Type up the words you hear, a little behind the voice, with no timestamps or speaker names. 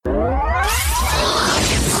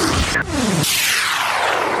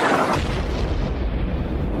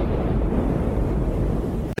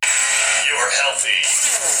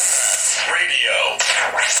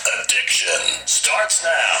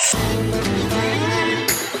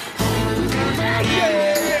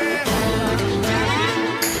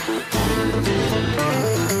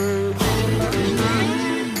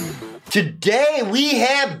Today we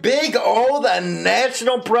have Big O, the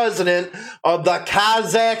national president of the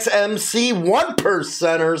Cossacks MC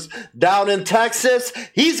 1%ers down in Texas.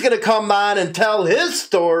 He's going to come on and tell his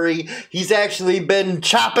story. He's actually been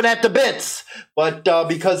chopping at the bits, but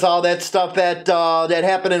because all that stuff that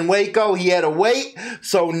happened in Waco, he had to wait.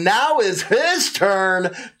 So now is his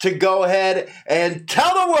turn to go ahead and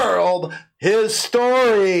tell the world his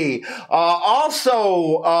story.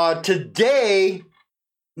 Today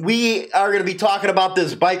we are going to be talking about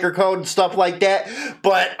this biker code and stuff like that,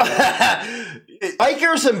 but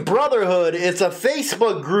Bikers and Brotherhood, it's a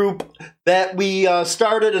Facebook group that we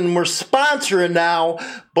started and we're sponsoring now,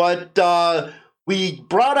 but we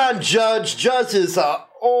brought on Judge. Judge is a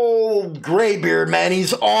old graybeard, man.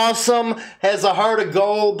 He's awesome, has a heart of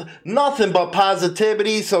gold, nothing but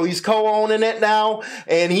positivity, so he's co-owning it now,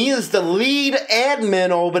 and he is the lead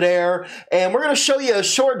admin over there, and we're going to show you a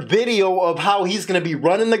short video of how he's going to be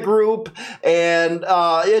running the group, and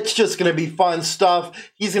it's just going to be fun stuff.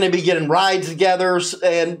 He's going to be getting rides together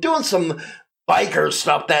and doing some biker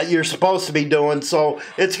stuff that you're supposed to be doing. So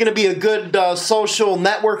it's going to be a good social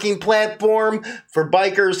networking platform for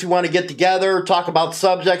bikers who want to get together, talk about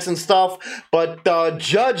subjects and stuff. But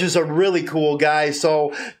Judge is a really cool guy.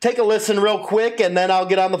 So take a listen real quick, and then I'll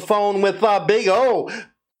get on the phone with Big O. And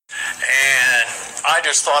I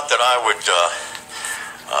just thought that I would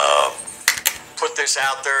put this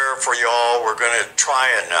out there for y'all. We're going to try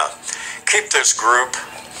and keep this group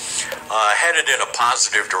headed in a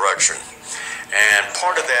positive direction. And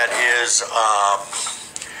part of that is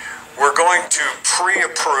we're going to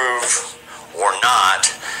pre-approve or not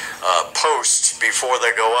posts before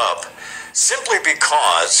they go up, simply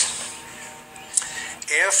because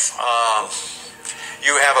if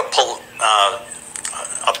you have a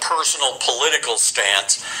personal political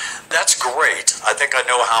stance, that's great. I think I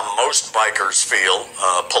know how most bikers feel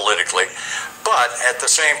politically, but at the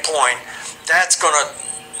same point, that's going to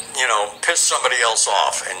piss somebody else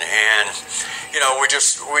off, and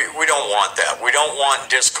we don't want that. We don't want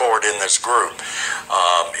discord in this group,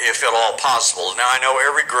 if at all possible. Now, I know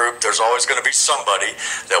every group, there's always going to be somebody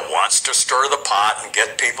that wants to stir the pot and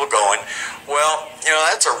get people going. Well,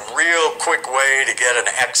 that's a real quick way to get an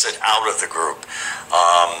exit out of the group.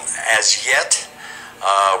 As yet,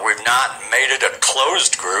 we've not made it a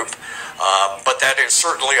closed group, but that is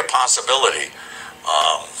certainly a possibility.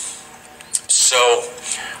 So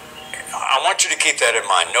I want you to keep that in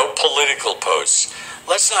mind. No political posts.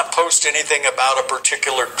 Let's not post anything about a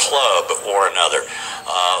particular club or another.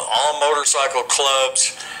 All motorcycle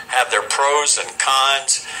clubs have their pros and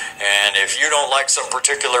cons, and if you don't like some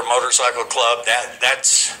particular motorcycle club,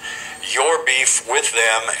 that's your beef with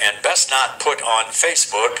them, and best not put on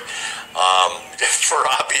Facebook for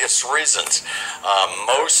obvious reasons.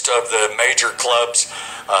 Most of the major clubs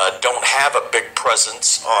don't have a big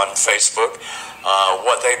presence on Facebook.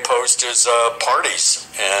 What they post is parties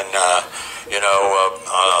and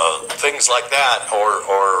things like that,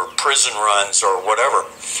 or prison runs or whatever.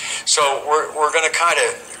 So we're going to kind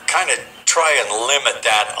of try and limit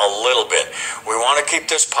that a little bit. We want to keep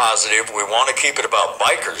this positive. We want to keep it about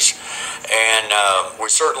bikers, and we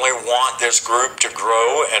certainly want this group to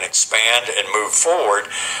grow and expand and move forward,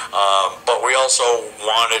 but we also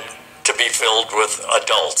want it to be filled with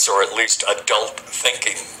adults, or at least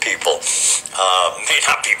adult-thinking people. May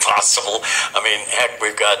not be possible. I mean, heck,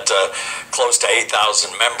 we've got close to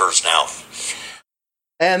 8,000 members now.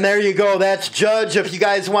 And there you go. That's Judge. If you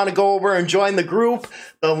guys want to go over and join the group,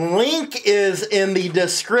 the link is in the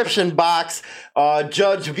description box.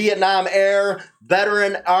 Judge, Vietnam Air,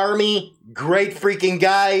 veteran Army, great freaking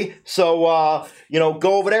guy. So,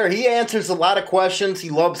 go over there. He answers a lot of questions.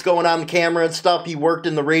 He loves going on the camera and stuff. He worked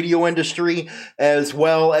in the radio industry as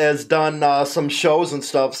well as done some shows and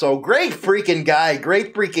stuff. So, great freaking guy.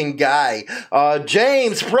 Great freaking guy.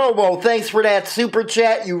 James Provo, thanks for that super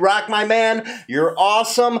chat. You rock, my man. You're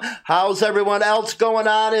awesome. How's everyone else going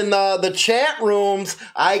on in the chat rooms?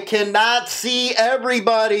 I cannot see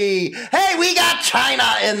everybody. Hey, we got China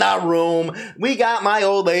in the room. We got my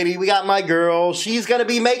old lady. We got my girl. She's going to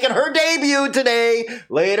be making her debut today,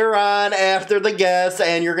 later on after the guests,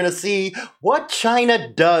 and you're going to see what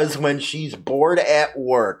China does when she's bored at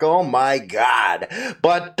work. Oh my God.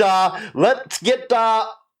 But let's get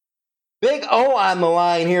Big O on the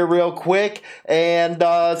line here real quick, and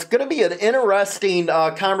it's going to be an interesting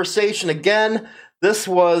conversation again. This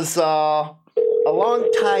was a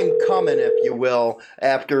long time coming, if you will,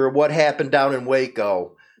 after what happened down in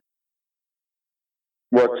Waco.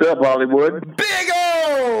 What's up, Hollywood? Big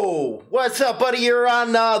O! What's up, buddy? You're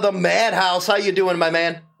on the Madhouse. How you doing, my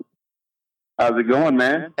man? How's it going,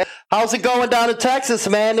 man? How's it going down in Texas,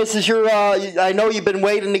 man? This is your, I know you've been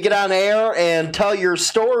waiting to get on air and tell your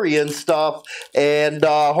story and stuff, and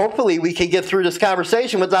hopefully we can get through this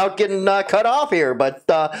conversation without getting cut off here. But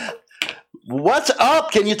what's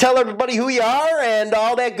up? Can you tell everybody who you are and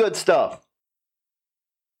all that good stuff?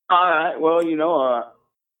 All right. Well,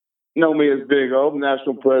 know me as Big O,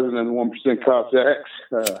 National President of the 1% Cossacks.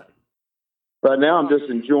 Right now, I'm just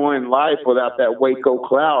enjoying life without that Waco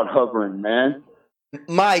cloud hovering, man.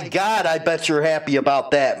 My God, I bet you're happy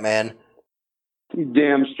about that, man. You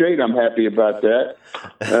damn straight I'm happy about that.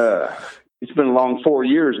 It's been a long 4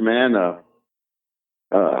 years, man.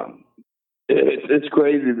 It's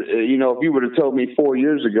crazy. If you would have told me 4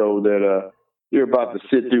 years ago that you're about to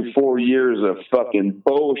sit through 4 years of fucking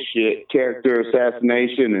bullshit, character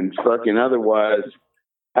assassination, and fucking otherwise,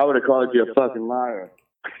 I would have called you a fucking liar.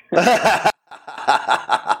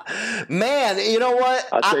 Man, you know what?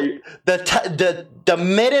 I'll tell you. The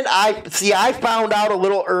minute I found out a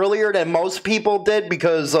little earlier than most people did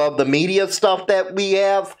because of the media stuff that we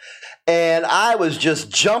have, and I was just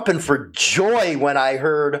jumping for joy when I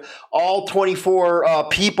heard all 24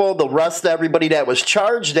 people, the rest of everybody that was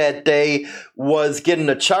charged that day was getting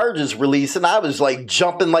the charges released, and I was like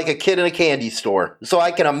jumping like a kid in a candy store. So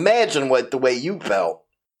I can imagine the way you felt.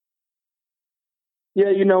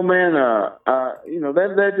 Yeah, man,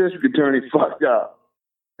 that district attorney fucked up,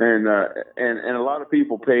 and a lot of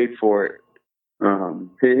people paid for it.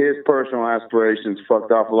 His personal aspirations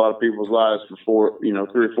fucked off a lot of people's lives for 3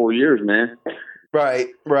 or 4 years, man. Right.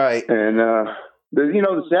 And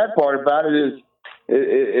the sad part about it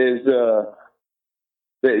is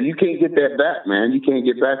that you can't get that back, man. You can't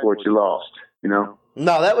get back what you lost.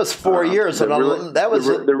 No, that was 4 years.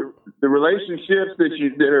 The relationships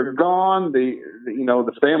that are gone, the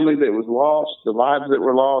family that was lost, the lives that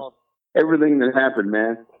were lost, everything that happened,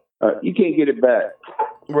 man. You can't get it back.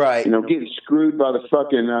 Right. Getting screwed by the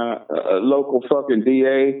fucking local fucking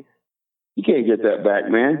DA. You can't get that back,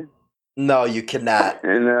 man. No, you cannot.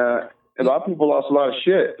 And a lot of people lost a lot of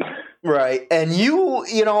shit. Right. And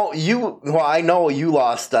I know you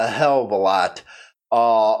lost a hell of a lot.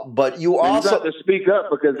 But you also have to speak up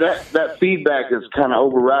because that feedback is kind of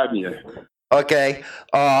overriding you. Okay.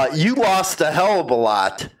 You lost a hell of a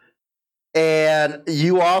lot. And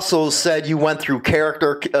you also said you went through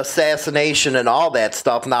character assassination and all that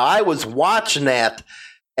stuff. Now, I was watching that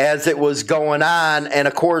as it was going on. And,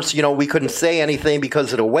 of course, we couldn't say anything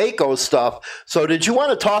because of the Waco stuff. So did you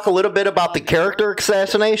want to talk a little bit about the character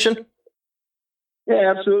assassination?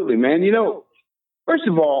 Yeah, absolutely, man. First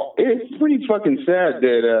of all, it's pretty fucking sad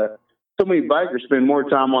that so many bikers spend more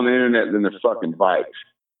time on the internet than their fucking bikes.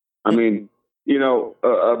 I mean, being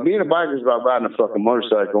a biker is about riding a fucking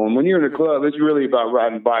motorcycle. And when you're in a club, it's really about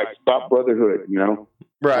riding bikes, about brotherhood,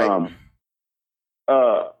 Right.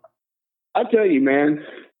 I tell you, man,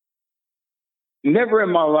 never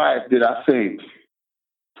in my life did I think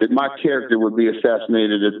that my character would be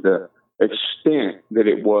assassinated at the extent that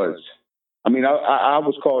it was. I mean, I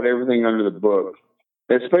was called everything under the book,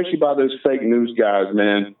 especially by those fake news guys,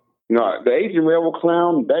 man. The Asian Rebel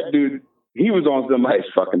clown, that dude, he was on somebody's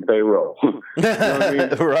fucking payroll. You know what I mean?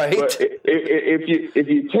 Right. But if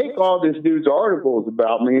you take all this dude's articles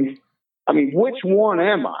about me, I mean, which one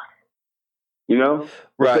am I?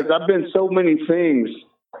 Right. Because I've been so many things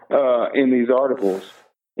in these articles.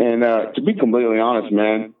 And to be completely honest,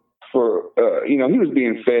 man, he was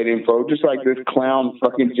being fed info, just like this clown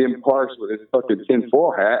fucking Jim Parks with his fucking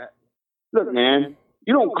tinfoil hat. Look, man,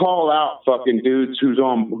 you don't call out fucking dudes who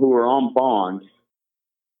are on bond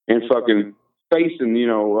and fucking facing,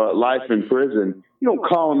 life in prison. You don't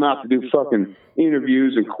call them out to do fucking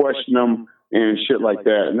interviews and question them and shit like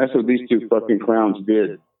that. And that's what these two fucking clowns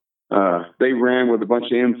did. They ran with a bunch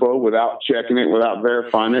of info without checking it, without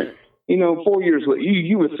verifying it. 4 years later,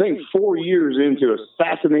 you would think 4 years into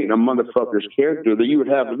assassinating a motherfucker's character that you would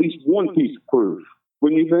have at least one piece of proof.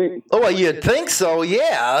 Wouldn't you think? Oh, well, you'd think so,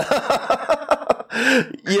 yeah.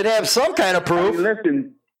 You'd have some kind of proof.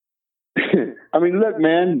 I mean, look,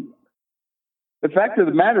 man, the fact of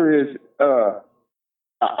the matter is,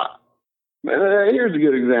 here's a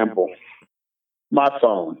good example. My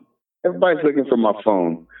phone. Everybody's looking for my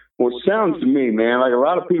phone. Well, it sounds to me, man, like a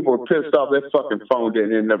lot of people are pissed off their fucking phone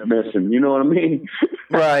didn't end up missing. You know what I mean?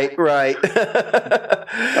 Right.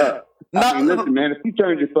 I mean, listen, man, if you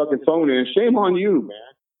turned your fucking phone in, shame on you,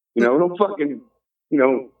 man. Don't fucking,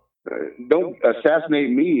 don't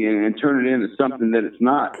assassinate me and turn it into something that it's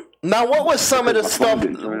not. Now, what was some of the stuff?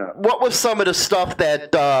 What was some of the stuff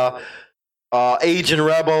that Agent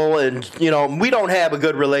Rebel, and we don't have a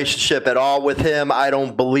good relationship at all with him. I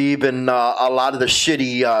don't believe in a lot of the shit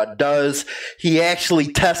he does. He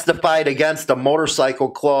actually testified against a motorcycle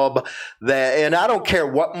club and I don't care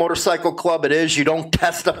what motorcycle club it is, you don't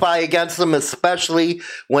testify against them, especially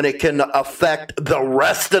when it can affect the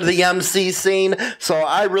rest of the MC scene. So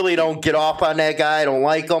I really don't get off on that guy. I don't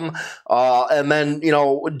like him. And then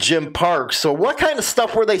Jim Parks. So what kind of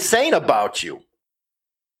stuff were they saying about you?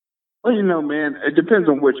 Well, man, it depends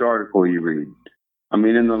on which article you read. I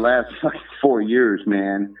mean, in the last 4 years,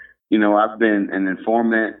 man, I've been an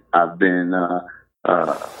informant. I've been an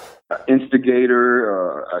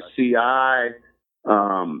instigator, a CI,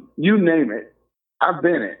 you name it. I've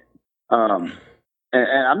been it. And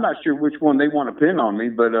I'm not sure which one they want to pin on me,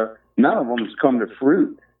 but none of them has come to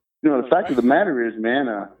fruit. The fact of the matter is,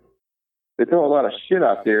 man, they throw a lot of shit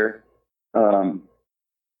out there.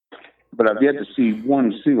 But I've yet to see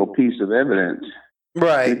one single piece of evidence.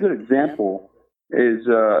 Right. And a good example is,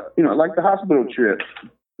 like the hospital trip.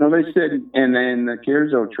 They said in the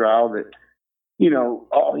Carzo trial that, he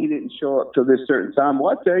didn't show up till this certain time.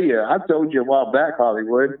 Well, I tell you, I told you a while back,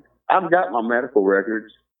 Hollywood, I've got my medical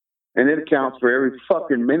records, and it accounts for every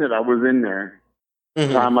fucking minute I was in there.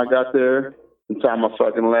 Mm-hmm. The time I got there, the time I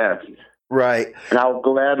fucking left. Right. And I'll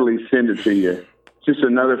gladly send it to you. Just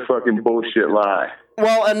another fucking bullshit lie.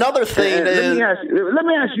 Well, another thing is... Let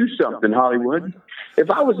me ask you something, Hollywood. If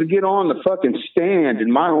I was to get on the fucking stand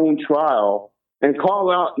in my own trial and call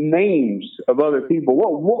out names of other people,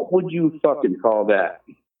 what would you fucking call that?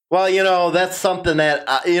 Well, that's something that,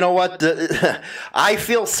 I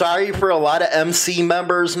feel sorry for a lot of MC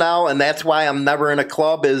members now, and that's why I'm never in a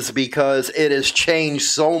club, is because it has changed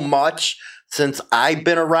so much since I've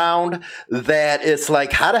been around that it's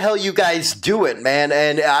like, how the hell you guys do it, man?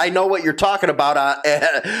 And I know what you're talking about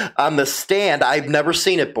on the stand. I've never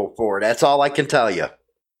seen it before. That's all I can tell you.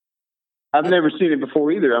 I've never seen it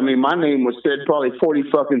before either. I mean, my name was said probably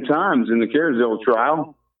 40 fucking times in the Carzo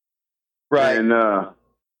trial. Right. And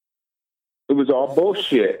it was all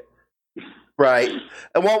bullshit. Right.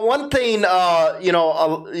 Well, one thing,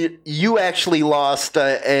 you actually lost,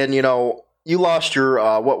 you lost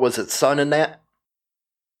your, what was it, son in that?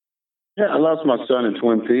 Yeah, I lost my son in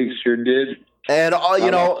Twin Peaks, sure did. And, I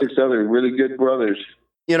lost 6 other really good brothers.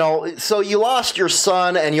 So you lost your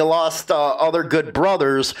son and you lost other good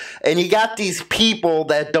brothers, and you got these people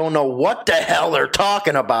that don't know what the hell they're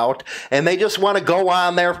talking about, and they just want to go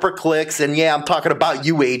on there for clicks. And yeah, I'm talking about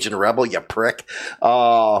you, Agent Rebel, you prick,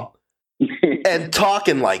 and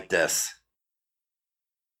talking like this.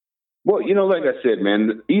 Well, like I said,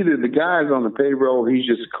 man, either the guy's on the payroll, he's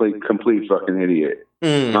just a complete fucking idiot.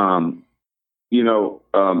 Mm.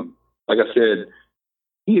 Like I said,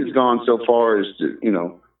 he has gone so far as to,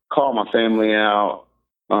 call my family out,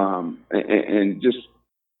 and just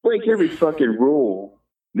break every fucking rule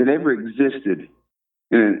that ever existed,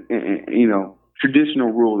 and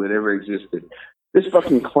traditional rule that ever existed. This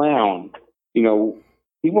fucking clown, he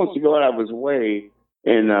wants to go out of his way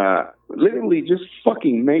and literally just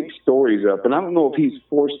fucking make stories up. And I don't know if he's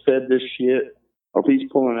force-fed this shit or if he's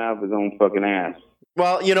pulling out of his own fucking ass.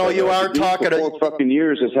 Well, you are talking... 4 fucking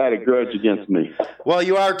years has had a grudge against me. Well,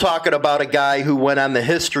 you are talking about a guy who went on the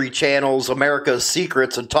History Channel's America's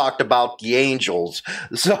Secrets and talked about the angels.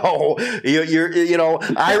 So,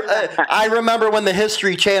 I remember when the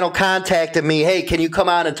History Channel contacted me, hey, can you come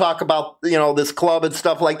on and talk about, this club and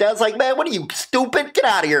stuff like that? I was like, man, what are you, stupid? Get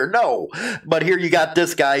out of here. No. But here you got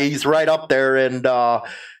this guy. He's right up there. And,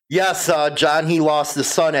 yes, John, he lost his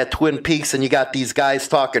son at Twin Peaks, and you got these guys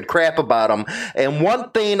talking crap about him. And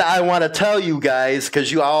one thing I want to tell you guys,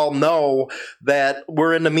 because you all know that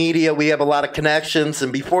we're in the media, we have a lot of connections,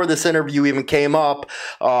 and before this interview even came up,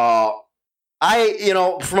 from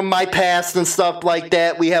my past and stuff like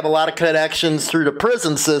that, we have a lot of connections through the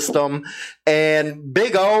prison system, and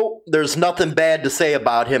Big O, there's nothing bad to say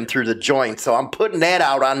about him through the joint. So I'm putting that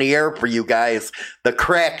out on the air for you guys to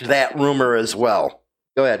crack that rumor as well.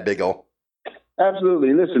 Go ahead, Big O.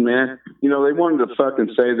 Absolutely. Listen, man, they wanted to fucking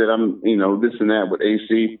say that I'm, this and that with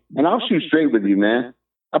AC. And I'll shoot straight with you, man.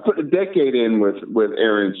 I put a decade in with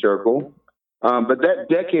Aaron Circle. But that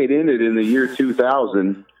decade ended in the year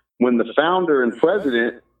 2000 when the founder and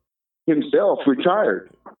president himself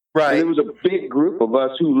retired. Right. And there was a big group of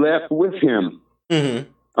us who left with him. Mm-hmm.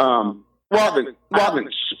 I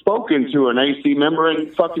haven't spoken to an AC member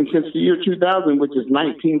in fucking since the year 2000, which is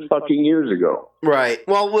 19 fucking years ago. Right.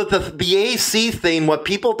 Well, with the AC thing, what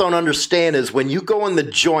people don't understand is when you go in the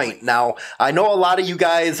joint. Now, I know a lot of you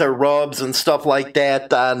guys are rubs and stuff like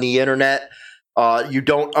that on the internet. You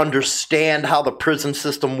don't understand how the prison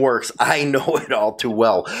system works. I know it all too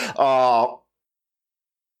well.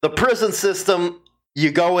 the prison system, you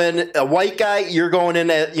go in, a white guy, you're going in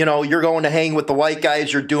at, you're going to hang with the white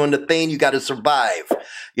guys, you're doing the thing, you got to survive.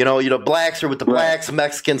 Blacks are with the blacks,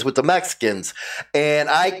 Mexicans with the Mexicans. And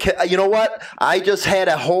you know what? I just had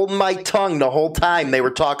to hold my tongue the whole time they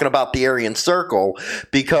were talking about the Aryan Circle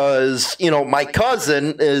because, my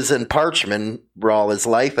cousin is in Parchman all his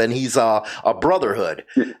life and he's a brotherhood.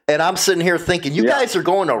 And I'm sitting here thinking, you guys are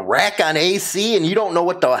going to rack on AC and you don't know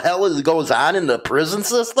what the hell goes on in the prison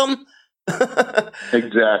system?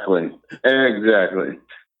 Exactly. They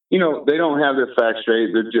don't have their facts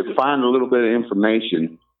straight. They just find a little bit of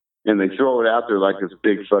information and they throw it out there like it's a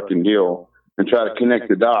big fucking deal and try to connect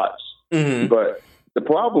the dots. Mm-hmm. But the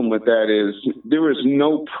problem with that is there is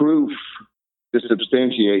no proof to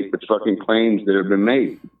substantiate the fucking claims that have been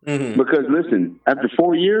made. Mm-hmm. Because listen, after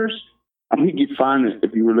 4 years, I think you'd find it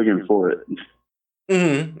if you were looking for it.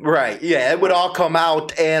 Mm-hmm. Right. Yeah, it would all come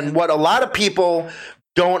out. And what a lot of people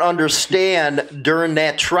don't understand during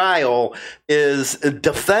that trial is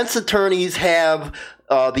defense attorneys have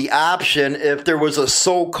the option, if there was a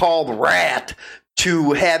so-called rat,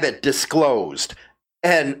 to have it disclosed.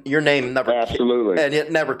 And your name never and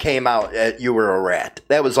it never came out that you were a rat.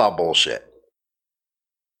 That was all bullshit.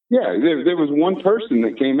 Yeah, there was one person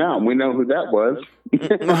that came out, and we know who that was.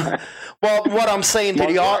 Well, what I'm saying to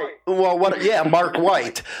Mark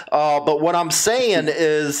White. But what I'm saying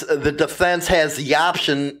is the defense has the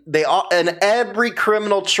option. In every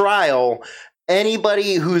criminal trial,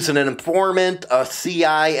 anybody who's an informant, a CI,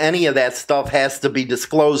 any of that stuff has to be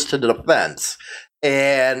disclosed to the defense.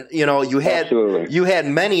 And you had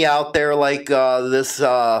many out there like this.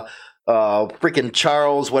 Freaking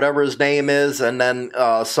Charles, whatever his name is, and then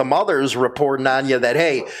some others reporting on you that,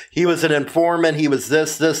 hey, he was an informant, he was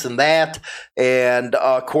this, and that, and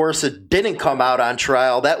of course it didn't come out on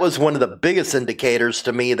trial. That was one of the biggest indicators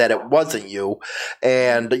to me that it wasn't you,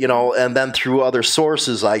 and and then through other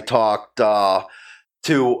sources I talked to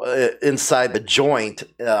inside the joint,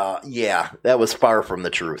 that was far from the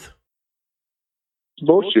truth.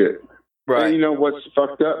 Bullshit. Right. And what's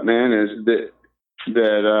fucked up, man, is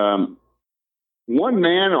that one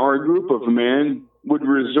man or a group of men would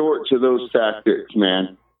resort to those tactics,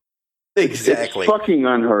 man. Exactly. It's fucking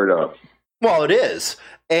unheard of. Well, it is.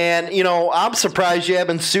 And, I'm surprised you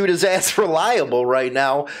haven't sued his ass for libel right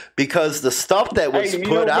now because the stuff that was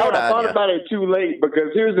put out on you. I thought about it too late because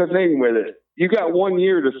here's the thing with it. You got 1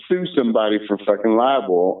 year to sue somebody for fucking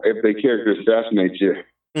libel if they character assassinate you.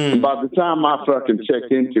 Mm. And by the time I fucking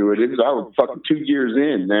checked into it, I was fucking 2 years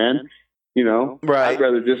in, man. Right. I'd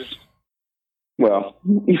rather just,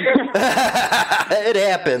 it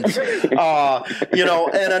happens.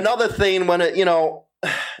 And another thing when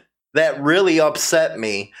that really upset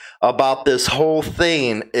me about this whole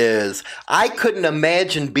thing is I couldn't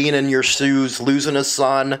imagine being in your shoes, losing a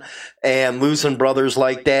son and losing brothers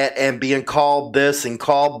like that and being called this and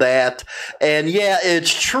called that. And yeah,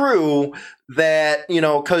 it's true that,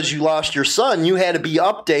 because you lost your son, you had to be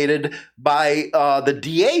updated by the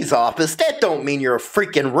DA's office. That don't mean you're a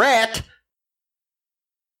freaking rat.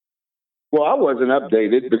 Well, I wasn't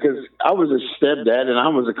updated because I was a stepdad and I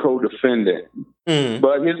was a co-defendant. Mm-hmm.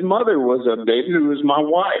 But his mother was updated, who was my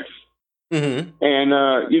wife. Mm-hmm. And,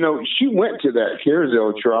 she went to that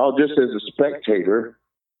Carzell trial just as a spectator.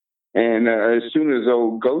 And as soon as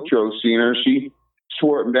old Gotro seen her, she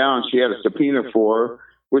swore him down. She had a subpoena for her,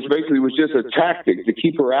 which basically was just a tactic to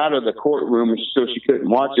keep her out of the courtroom so she couldn't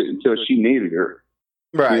watch it until she needed her.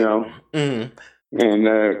 Right. Mm-hmm. And,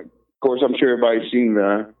 of course, I'm sure everybody's seen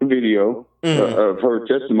the video of her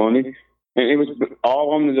testimony. And it was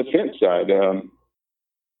all on the defense side.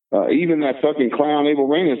 Even that fucking clown Abel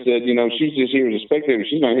Reyna said, she's just here as a spectator.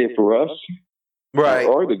 She's not here for us. Right.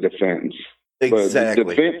 Or the defense. Exactly.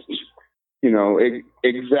 But the defense,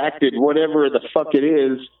 exacted whatever the fuck it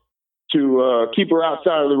is to keep her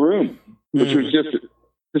outside of the room, which was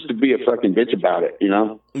just to be a fucking bitch about it,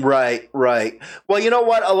 Right. Well, you know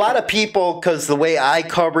what? A lot of people, because the way I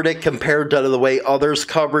covered it compared to the way others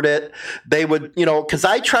covered it, they would, because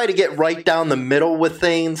I try to get right down the middle with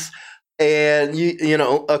things. And,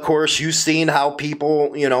 of course, you've seen how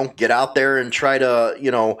people, get out there and try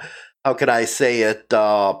to, how could I say it,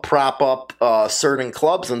 prop up certain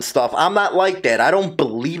clubs and stuff. I'm not like that. I don't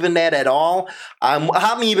believe in that at all.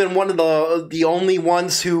 I'm even one of the only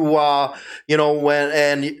ones who,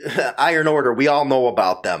 and Iron Order, we all know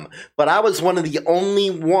about them. But I was one of the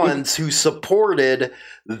only ones who supported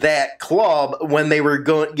that club when they were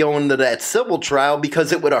going to that civil trial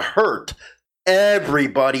because it would have hurt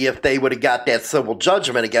everybody if they would have got that civil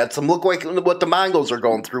judgment against them. Look like what the Mongols are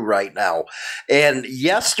going through right now. And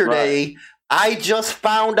yesterday, I just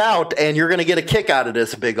found out, and you're going to get a kick out of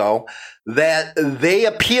this, Big O, that they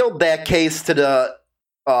appealed that case to the,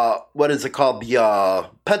 what is it called? The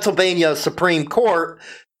Pennsylvania Supreme Court.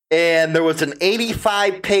 And there was an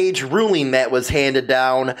 85-page ruling that was handed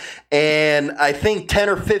down, and I think 10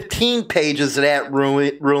 or 15 pages of that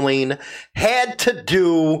ruling had to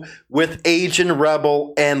do with Agent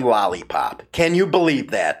Rebel and Lollipop. Can you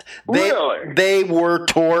believe that? Really? They were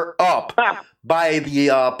tore up by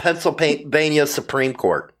the Pennsylvania Supreme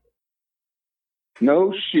Court.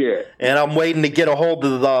 No shit. And I'm waiting to get a hold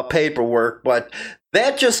of the paperwork, but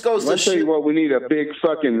that just goes to show you what we need a big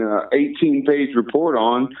fucking 18-page report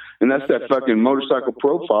on, and that's that fucking motorcycle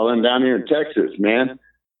profiling down here in Texas, man.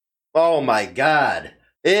 Oh, my God.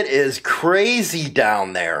 It is crazy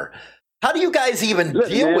down there. How do you guys even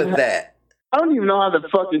deal with that? I don't even know how the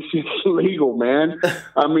fucking shit's legal, man.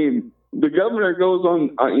 I mean, the governor goes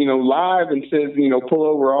on, live and says, pull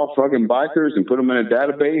over all fucking bikers and put them in a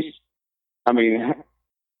database. I mean,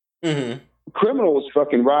 criminals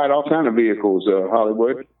fucking ride all kind of vehicles,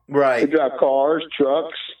 Hollywood. Right. They drive cars,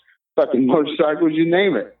 trucks, fucking motorcycles, you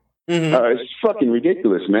name it. It's fucking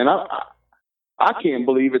ridiculous, man. I can't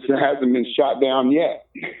believe it hasn't been shot down yet.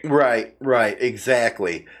 Right,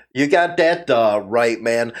 exactly. You got that right,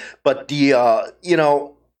 man. But the,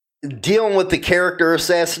 dealing with the character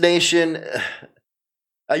assassination...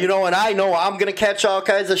 and I know I'm going to catch all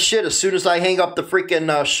kinds of shit. As soon as I hang up the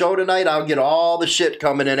freaking show tonight, I'll get all the shit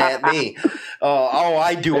coming in at me.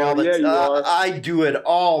 I do all the I do it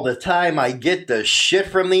all the time. I get the shit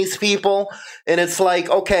from these people. And it's like,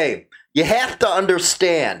 okay, you have to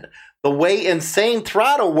understand. The way Insane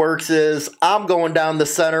Throttle works is I'm going down the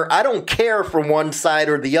center. I don't care for one side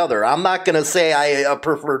or the other. I'm not going to say I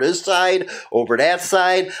prefer this side over that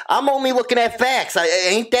side. I'm only looking at facts.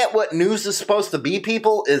 Ain't that what news is supposed to be,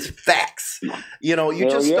 people? Is facts. You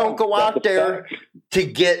don't go out there to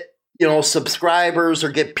get, subscribers or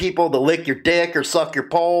get people to lick your dick or suck your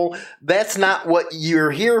pole. That's not what you're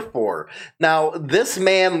here for. Now, this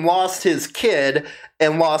man lost his kid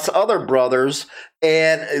and lost other brothers,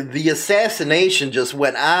 and the assassination just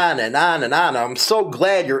went on and on and on. I'm so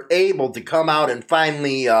glad you're able to come out and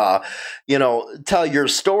finally, tell your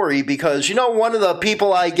story, because, one of the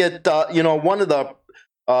people I get, one of the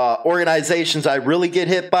organizations I really get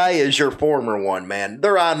hit by is your former one, man.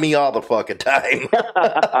 They're on me all the fucking time.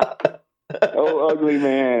 Oh, ugly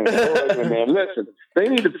man. Listen, they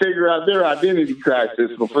need to figure out their identity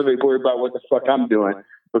crisis before they worry about what the fuck I'm doing.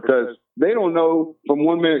 Because they don't know from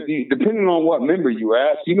 1 minute, depending on what member you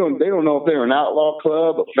ask, they don't know if they're an outlaw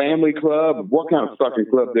club, a family club, what kind of fucking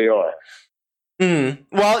club they are.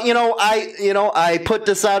 Well, I put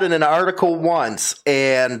this out in an article once,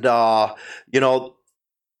 and, and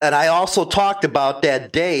I also talked about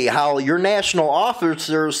that day, how your national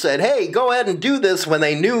officers said, hey, go ahead and do this, when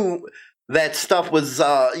they knew that stuff was,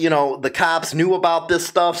 the cops knew about this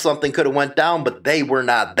stuff, something could have went down, but they were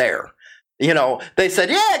not there. They said,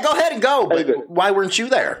 yeah, go ahead and go, but why weren't you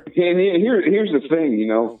there? And here's the thing,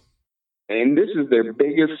 and this is their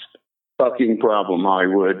biggest fucking problem,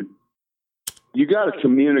 Hollywood. You got to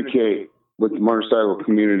communicate with the motorcycle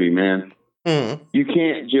community, man. You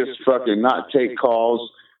can't just fucking not take calls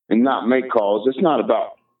and not make calls. It's not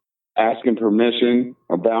about asking permission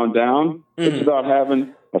or bowing down. It's about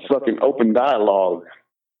having a fucking open dialogue.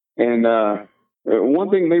 And one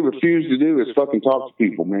thing they refuse to do is fucking talk to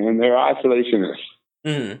people, man. They're isolationists.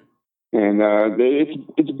 And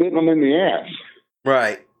it's bitten them in the ass.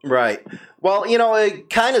 Right. Well, it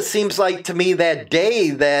kind of seems like to me that day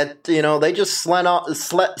that, they just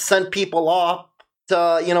sent people off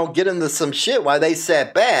to, get into some shit while they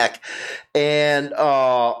sat back. And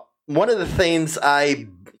one of the things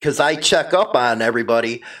because I check up on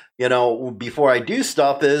everybody, before I do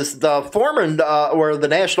stuff, is the former or the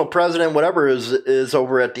national president, whatever is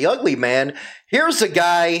over at the Ugly Man. Here's a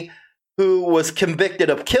guy who was convicted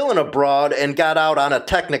of killing a broad and got out on a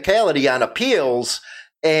technicality on appeals.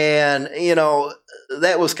 And,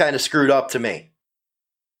 that was kind of screwed up to me.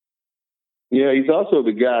 Yeah, he's also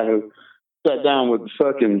the guy who sat down with the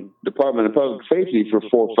fucking Department of Public Safety for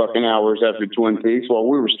 4 fucking hours after Twin Peaks while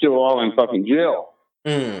we were still all in fucking jail.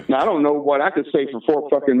 Now, I don't know what I could say for 4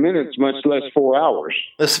 fucking minutes, much less 4 hours.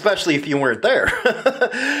 Especially if you weren't there.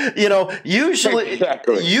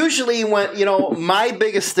 Usually when, my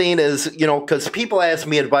biggest thing is, because people ask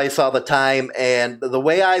me advice all the time, and the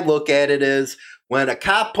way I look at it is, when a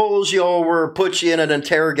cop pulls you over, puts you in an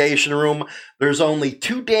interrogation room, there's only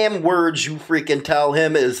 2 damn words you freaking tell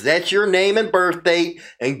him is, that's your name and birth date,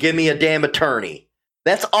 and give me a damn attorney.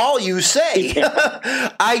 That's all you say.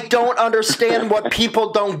 I don't understand what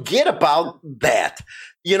people don't get about that.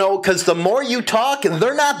 You know, because the more you talk,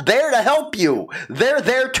 they're not there to help you. They're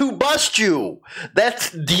there to bust you.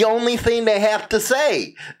 That's the only thing they have to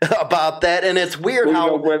say about that. And it's weird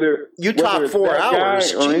how whether you talk 4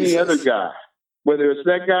 hours. Or any other guy, whether it's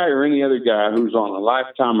that guy or any other guy who's on a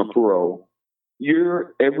lifetime of parole,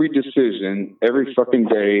 your every decision, every fucking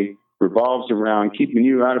day revolves around keeping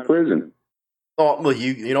you out of prison. Oh, well,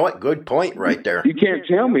 you know what? Good point right there. You can't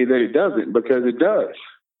tell me that it doesn't, because it does.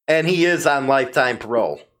 And he is on lifetime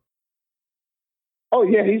parole. Oh,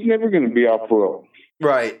 yeah, he's never going to be off parole.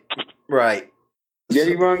 Right. Yeah,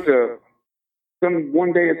 he runs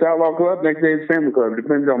one day it's Outlaw Club, next day it's Family Club.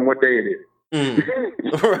 Depends on what day it is.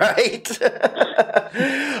 Right.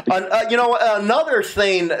 You know, another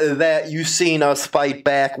thing that you've seen us fight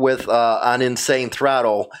back with on Insane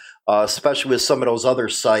Throttle, especially with some of those other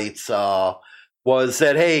sites, was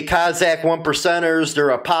that, hey, Cossack 1%ers, they're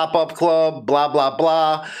a pop-up club, blah, blah,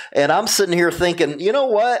 blah. And I'm sitting here thinking, you know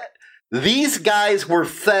what? These guys were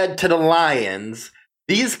fed to the lions.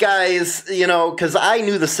 These guys, you know, because I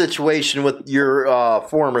knew the situation with your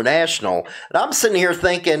former national. And I'm sitting here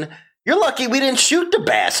thinking, you're lucky we didn't shoot the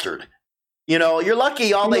bastard. You know, you're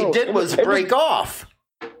lucky all they did was break off.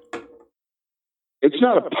 It's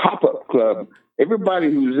not a pop-up club.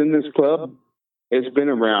 Everybody who's in this club has been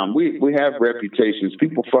around. We have reputations.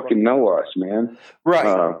 People fucking know us, man. Right.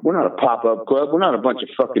 We're not a pop-up club. We're not a bunch of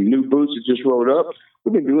fucking new boots that just rolled up.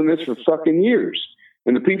 We've been doing this for fucking years.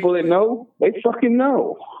 And the people that know, they fucking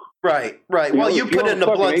know. Right. Well, you put in the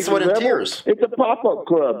blood, sweat, and tears. It's a pop-up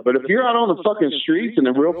club. But if you're out on the fucking streets in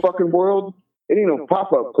the real fucking world, it ain't no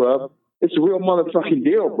pop-up club. It's a real motherfucking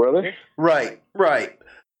deal, brother. Right.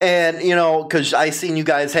 And, you know, because I seen you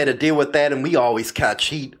guys had to deal with that, and we always catch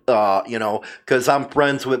heat, you know, because I'm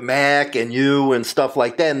friends with Mac and you and stuff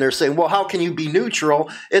like that, and they're saying, well, how can you be neutral?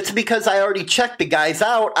 It's because I already checked the guys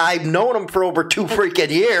out. I've known them for over 2 freaking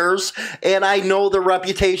years, and I know their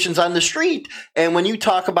reputations on the street. And when you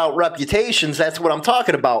talk about reputations, that's what I'm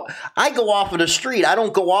talking about. I go off of the street. I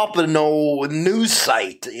don't go off of no news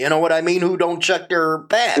site, you know what I mean, who don't check their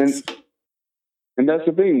backs. And that's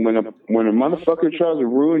the thing. When a motherfucker tries to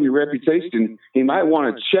ruin your reputation, he might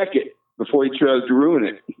want to check it before he tries to ruin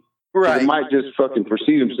it. Right. He might just fucking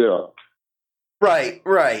proceed himself.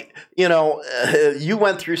 Right. You know, you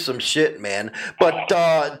went through some shit, man. But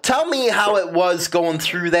tell me how it was going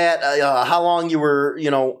through that. How long you were,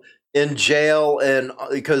 you know, in jail, and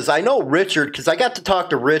because I know Richard, because I got to talk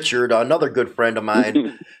to Richard, another good friend of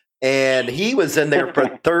mine, and he was in there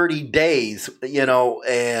for 30 days. You know,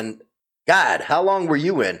 and God, how long were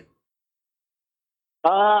you in?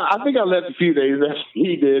 I think I left a few days after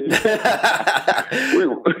he did.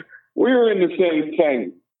 we were in the same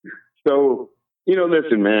thing. So, you know,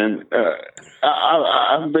 listen, man,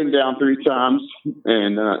 I've been down 3 times.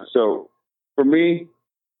 And so for me,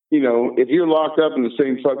 you know, if you're locked up in the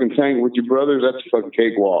same fucking tank with your brothers, that's a fucking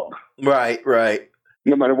cakewalk. Right.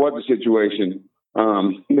 No matter what the situation.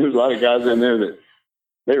 There's a lot of guys in there that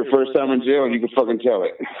they were first time in jail, and you can fucking tell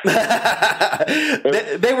it.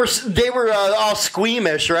 they were all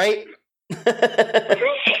squeamish, right?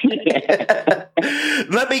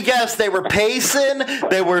 Let me guess. They were pacing,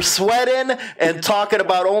 they were sweating, and talking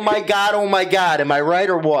about, oh my God. Am I right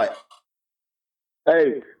or what?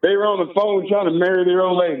 Hey, they were on the phone trying to marry their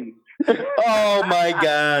own lady. Oh my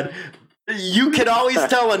God. You can always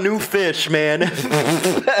tell a new fish, man.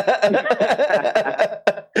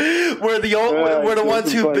 We're the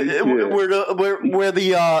ones who we're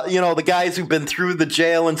the you know, the guys who've been through the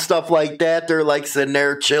jail and stuff like that. They're like sitting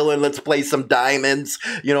there chilling. Let's play some diamonds.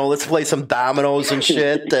 You know, let's play some dominoes and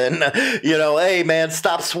shit. And you know, hey man,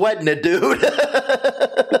 stop sweating it, dude.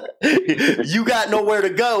 You got nowhere to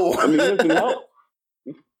go. I mean, listen,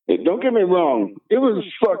 don't get me wrong. It was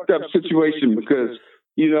a fucked up situation because,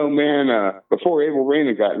 you know, man, before Abel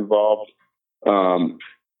Reyna got involved,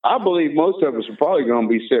 I believe most of us were probably going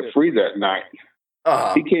to be set free that night.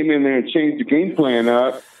 He came in there and changed the game plan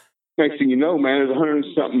up. Next thing you know, man, there's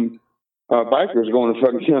 100-something bikers going to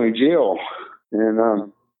fucking county jail.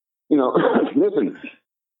 And, you know, listen,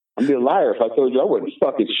 I'd be a liar if I told you I wasn't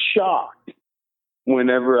fucking shocked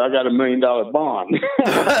whenever I got $1 million bond.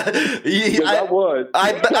 I was.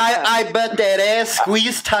 I bet that ass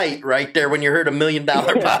squeezed tight right there when you heard $1 million bond.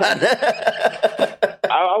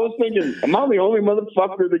 I was thinking, am I the only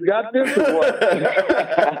motherfucker that got this or what?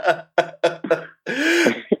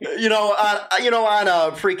 On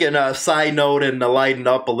a freaking side note and lighten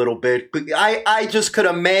up a little bit, I just could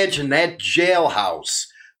imagine that jailhouse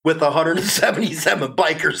with 177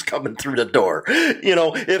 bikers coming through the door. You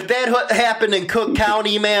know, if that happened in Cook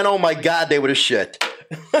County, man, oh my God, they would have shit.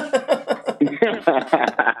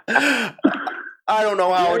 I don't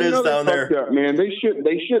know how it is down there. Up, man. They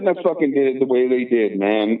shouldn't have fucking did it the way they did,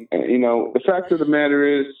 man. You know, the fact of the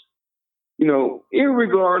matter is, you know,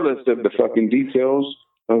 irregardless of the fucking details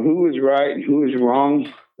of who is right and who is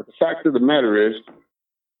wrong, the fact of the matter is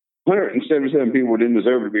 177 people didn't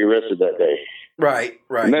deserve to be arrested that day. Right.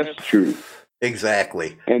 And that's the truth.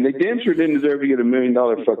 Exactly. And they damn sure didn't deserve to get $1 million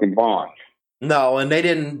fucking bond. No, and they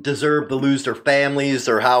didn't deserve to lose their families,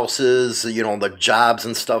 their houses, you know, their jobs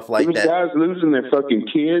and stuff like that. Guys losing their fucking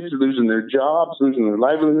kids, losing their jobs, losing their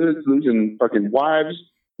livelihoods, losing fucking wives,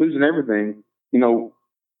 losing everything, you know,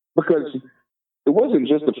 because it wasn't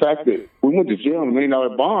just the fact that we went to jail on $1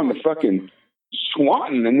 million bond, the fucking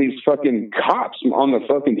swatting and these fucking cops on the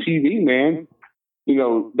fucking TV, man, you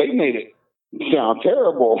know, they made it sound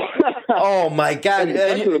terrible. Oh, my God. And the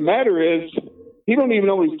fact of the matter is, he don't even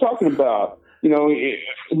know what he's talking about. You know, he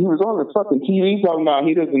was on the fucking TV talking about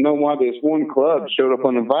he doesn't know why this one club showed up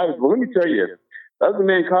uninvited. But let me tell you, other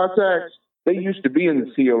than Cossacks, they used to be in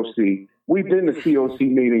the COC. We've been to COC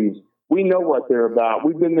meetings. We know what they're about.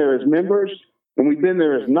 We've been there as members, and we've been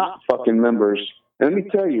there as not fucking members. And let me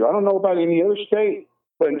tell you, I don't know about any other state,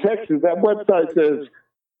 but in Texas, that website says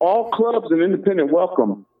all clubs and independent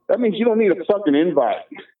welcome. That means you don't need a fucking invite.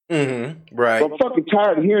 Mm-hmm. Right. So I'm fucking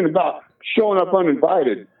tired of hearing about showing up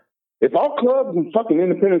uninvited. If all clubs and fucking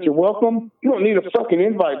independents are welcome, you don't need a fucking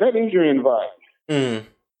invite. That is your invite. Mm.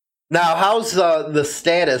 Now, how's the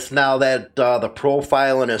status now that the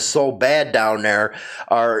profiling is so bad down there?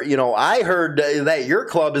 I heard that your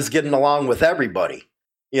club is getting along with everybody.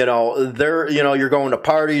 You know, you're going to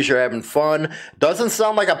parties, you're having fun. Doesn't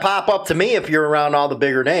sound like a pop up to me if you're around all the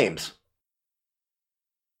bigger names.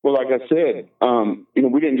 Well, like I said,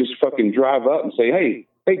 we didn't just fucking drive up and say,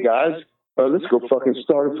 hey guys, let's go fucking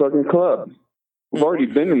start a fucking club. We've already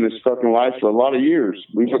been in this fucking life for a lot of years.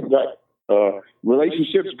 We've got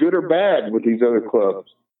relationships, good or bad, with these other clubs.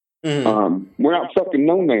 Mm. We're not fucking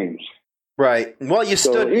no names. Right. Well, you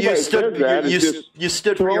stood for your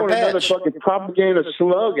patch. Another fucking propaganda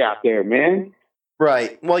slug out there, man.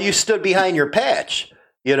 Right. Well, you stood behind your patch.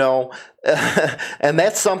 You know, and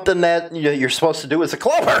that's something that you're supposed to do as a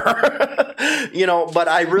clubber, you know, but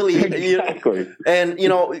I really, exactly.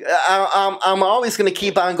 I'm always going to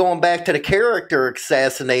keep on going back to the character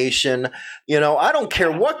assassination. You know, I don't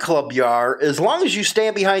care what club you are, as long as you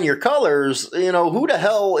stand behind your colors, you know, who the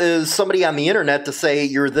hell is somebody on the internet to say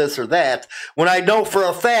you're this or that when I know for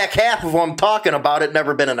a fact half of them talking about it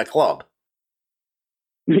never been in a club.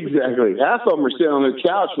 Exactly. Half of them are sitting on their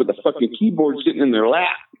couch with a fucking keyboard sitting in their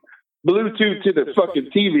lap, Bluetooth to the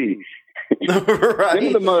fucking TV.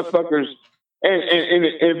 Right. Them are the motherfuckers. And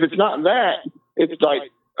if it's not that, it's like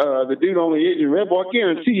the dude on the Asian Red Bull. I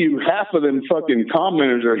guarantee you, half of them fucking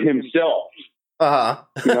commenters are himself. Uh-huh.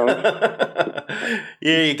 You know?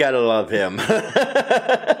 Yeah, you gotta love him. And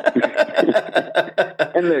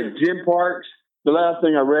the Jim Parks. The last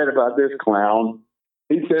thing I read about this clown,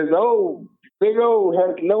 he says, "Oh, Big O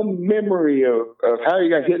has no memory of how he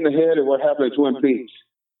got hit in the head or what happened at Twin Peaks."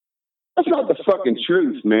 That's not the fucking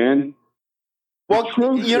truth, man. Well,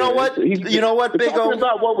 you know what? You know what, Big O?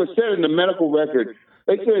 About what was said in the medical record.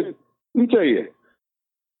 They said, let me tell you,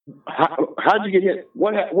 how'd you get hit?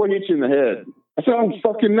 What hit you in the head? I said, I don't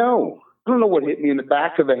fucking know. I don't know what hit me in the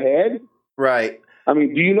back of the head. Right. I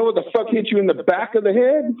mean, do you know what the fuck hit you in the back of the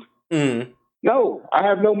head? Mm. No, I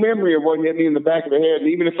have no memory of what hit me in the back of the head. And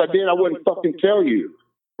even if I did, I wouldn't fucking tell you.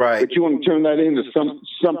 Right. But you want to turn that into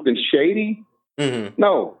something shady? Mm-hmm.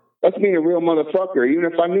 No, that's being a real motherfucker. Even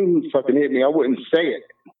if I knew who fucking hit me, I wouldn't say it.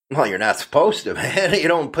 Well, you're not supposed to, man. You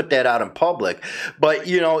don't put that out in public. But,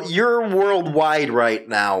 you know, you're worldwide right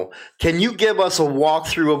now. Can you give us a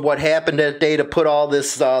walkthrough of what happened that day to put all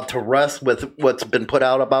this to rest with what's been put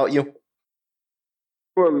out about you?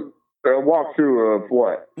 Well, a walkthrough of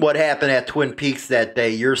what? What happened at Twin Peaks that day?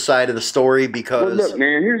 Your side of the story, because well, look,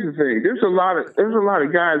 man. Here's the thing. There's a lot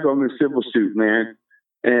of guys on this civil suit, man,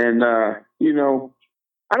 and you know,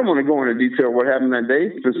 I don't want to go into detail what happened that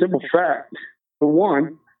day. For the simple fact, for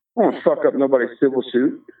one, I don't want to fuck up nobody's civil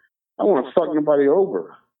suit. I want to fuck nobody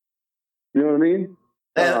over. You know what I mean?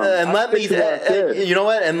 And let me, you know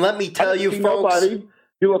what? And let me tell you, folks, nobody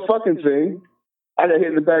do a fucking thing. I got hit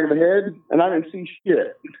in the back of the head, and I didn't see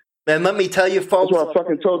shit. And let me tell you, folks, that's what I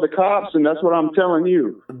fucking told the cops, and that's what I'm telling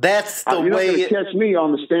you. That's the you're way. You're not going to catch me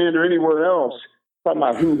on the stand or anywhere else talking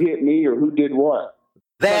about who hit me or who did what.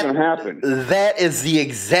 That doesn't happen. That is the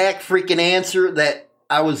exact freaking answer that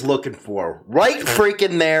I was looking for. Right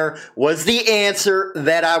freaking there was the answer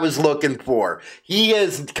that I was looking for. He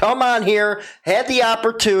has come on here, had the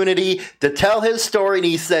opportunity to tell his story, and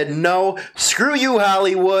he said, no, screw you,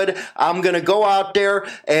 Hollywood. I'm going to go out there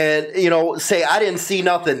and, say I didn't see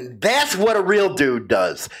nothing. That's what a real dude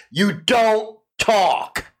does. You don't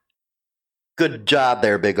talk. Good job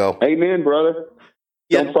there, Big O. Amen, brother.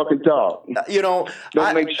 Don't fucking talk. Don't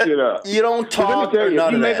make shit up. You don't talk. Let me tell you,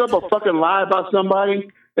 if you make up a fucking lie about somebody,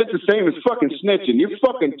 it's the same as fucking snitching. You're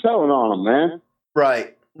fucking telling on them, man.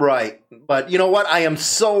 Right. But you know what? I am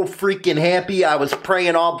so freaking happy. I was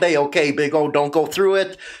praying all day. Okay, Big O, don't go through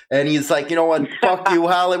it. And he's like, you know what? Fuck you,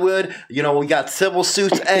 Hollywood. We got civil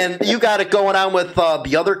suits, and you got it going on with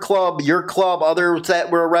the other club, your club, others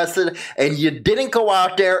that were arrested, and you didn't go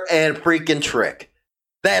out there and freaking trick.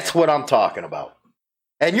 That's what I'm talking about.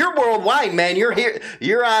 And you're worldwide, man. You're here.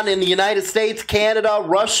 You're on in the United States, Canada,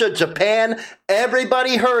 Russia, Japan.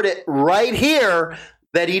 Everybody heard it right here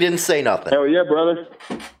that he didn't say nothing. Hell yeah, brother.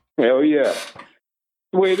 Hell yeah.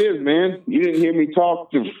 The way it is, man. You didn't hear me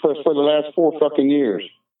talk for the last 4 fucking years.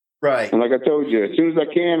 Right. And like I told you, as soon as I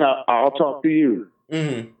can, I'll talk to you.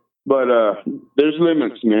 Mm-hmm. But there's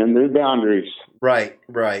limits, man. There's boundaries. Right.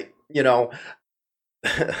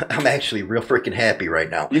 I'm actually real freaking happy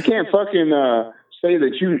right now. You can't fucking say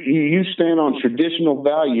that you stand on traditional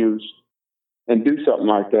values and do something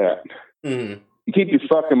like that. Mm-hmm. You keep your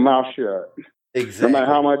fucking mouth shut. Exactly. No matter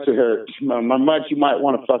how much it hurts, how much you might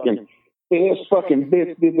want to fucking, hey, this fucking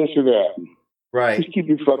bitch did this or that. Right. Just keep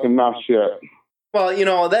your fucking mouth shut.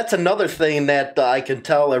 Well, that's another thing that I can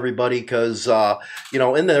tell everybody because, in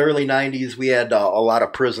the early 90s, we had a lot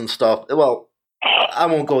of prison stuff. Well, I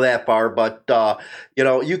won't go that far, but,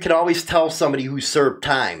 you can always tell somebody who served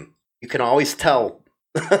time. You can always tell.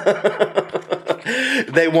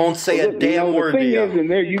 They won't say a damn word to you. The thing is, in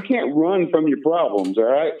there, you can't run from your problems, all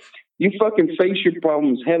right? You fucking face your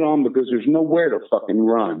problems head on because there's nowhere to fucking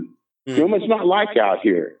run. Mm. It's not like out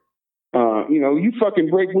here. You fucking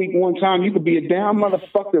break weak one time, you could be a down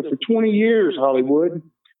motherfucker for 20 years, Hollywood.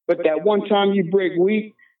 But that one time you break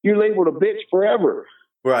weak, you're labeled a bitch forever.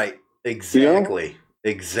 Right. Exactly.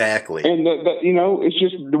 Exactly. And, it's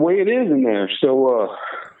just the way it is in there. So,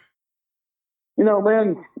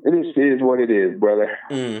 man, it is what it is, brother.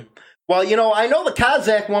 Mm. Well, I know the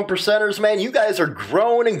Cossack 1%ers, man. You guys are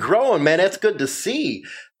growing and growing, man. That's good to see.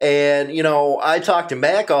 And, I talk to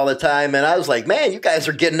Mac all the time, and I was like, man, you guys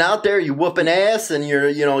are getting out there. You whooping ass, and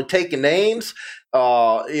you're, taking names.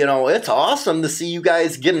 It's awesome to see you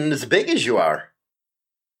guys getting as big as you are.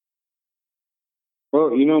 Well,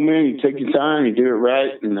 man, you take your time, you do it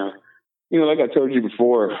right. And, like I told you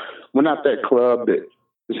before, we're not that club that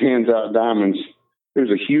just hands out diamonds. There's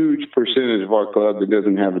a huge percentage of our club that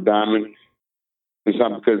doesn't have a diamond. It's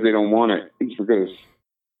not because they don't want it. It's because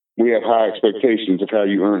we have high expectations of how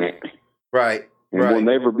you earn it. Right. And we'll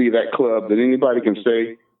never be that club that anybody can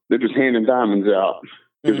say they're just handing diamonds out.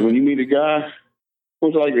 Because when you meet a guy,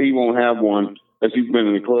 most likely he won't have one as he's been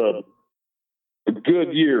in the club a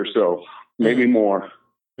good year or so, maybe more.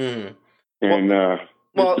 Mm-hmm. And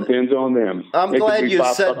it depends on them. I'm glad you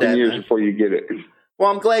said that. Years before you get it. Well,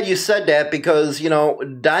 I'm glad you said that because,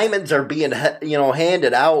 diamonds are being,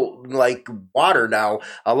 handed out like water now.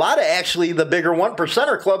 A lot of actually the bigger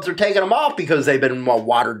 1%er clubs are taking them off because they've been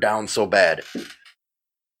watered down so bad.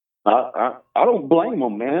 I don't blame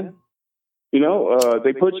them, man.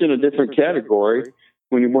 They put you in a different category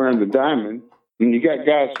when you're wearing the diamond. And you got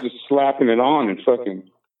guys just slapping it on and fucking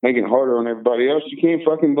making it harder on everybody else. You can't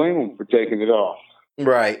fucking blame them for taking it off.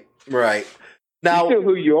 Right. Now, you're still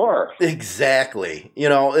who you are. Exactly.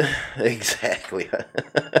 Exactly.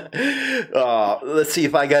 Let's see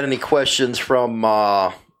if I got any questions from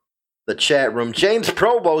the chat room. James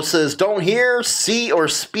Provo says, don't hear, see, or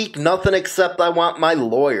speak nothing except I want my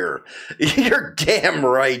lawyer. You're damn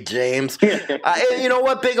right, James. You know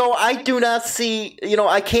what, Big O? I do not see,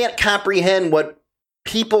 I can't comprehend what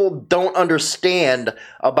people don't understand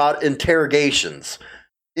about interrogations.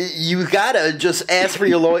 You gotta just ask for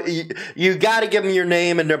your lawyer. You gotta give them your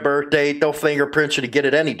name and their birth date. They'll fingerprint you to get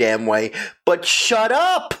it any damn way. But shut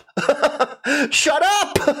up! Shut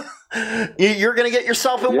up! You're gonna get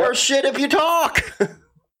yourself in worse shit if you talk.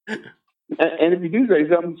 And if you do say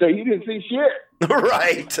something, say you didn't see shit.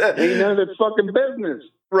 Right. Ain't none of that fucking business.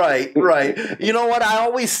 Right. You know what I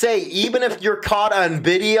always say? Even if you're caught on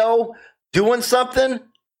video doing something,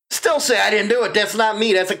 still say, I didn't do it. That's not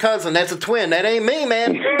me. That's a cousin. That's a twin. That ain't me,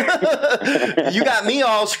 man. You got me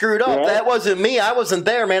all screwed up. Yeah. That wasn't me. I wasn't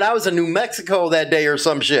there, man. I was in New Mexico that day or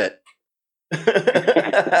some shit.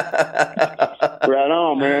 Right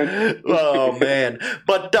on, man. Oh, man.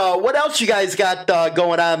 But what else you guys got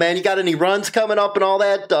going on, man? You got any runs coming up and all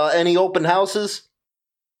that? Any open houses?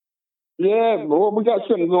 Yeah, well, we got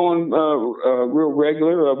something going real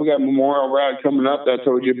regular. We got Memorial Ride coming up that I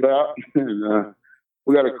told you about. And,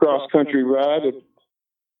 we got a cross-country ride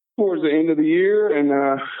towards the end of the year.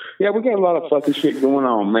 And, yeah, we got a lot of fucking shit going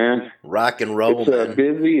on, man. Rock and roll, it's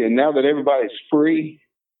busy, and now that everybody's free,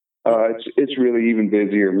 it's really even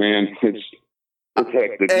busier, man. It's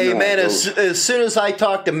hectic. Hey, man, as soon as I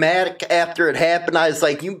talked to Matt after it happened, I was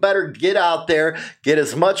like, you better get out there, get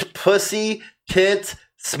as much pussy, tits,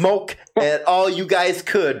 smoke, and all you guys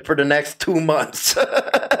could for the next 2 months.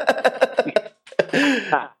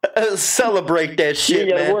 Celebrate that shit,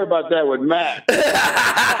 you man. You gotta worry about that with Matt.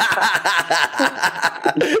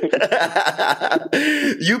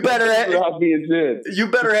 You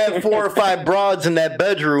better have 4 or 5 broads in that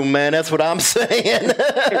bedroom, man. That's what I'm saying.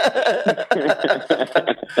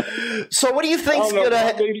 So what do you think's gonna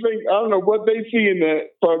I don't know what they see in that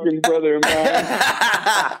fucking brother of mine.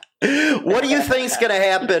 What do you think's gonna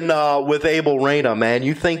happen with Abel Reyna, man?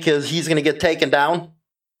 You think he's gonna get taken down?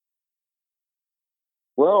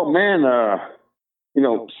 Well, man,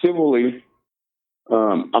 civilly,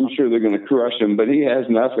 I'm sure they're going to crush him, but he has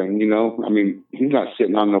nothing, I mean, he's not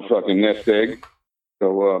sitting on no fucking nest egg.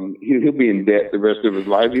 So he'll be in debt the rest of his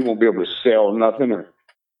life. He won't be able to sell nothing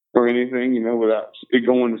or anything, without it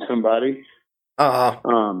going to somebody.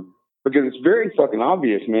 Because it's very fucking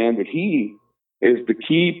obvious, man, that he is the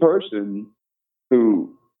key person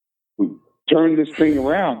who turned this thing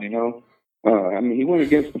around, I mean, he went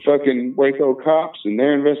against the fucking Waco cops and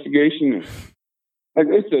their investigation. Like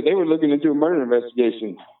they said, they were looking into a murder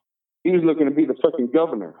investigation. He was looking to be the fucking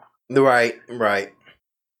governor. Right.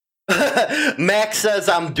 Mac says,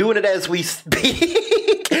 I'm doing it as we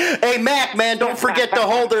speak. Hey, Mac, man, don't forget to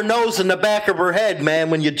hold her nose in the back of her head, man,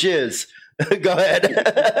 when you jizz. Go ahead.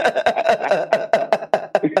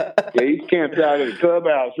 Yeah, he's camped out at the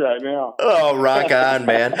clubhouse right now. Oh, rock on,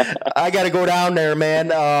 man. I got to go down there, man.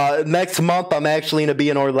 Next month, I'm actually going to be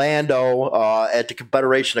in Orlando at the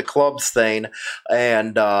Confederation of Clubs thing,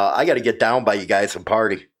 and I got to get down by you guys and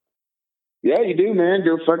party. Yeah, you do, man.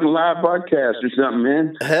 Do a fucking live broadcast or something,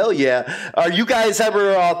 man. Hell yeah. Are you guys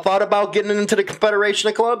ever thought about getting into the Confederation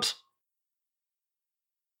of Clubs?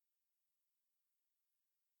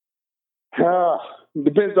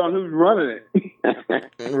 Depends on who's running it.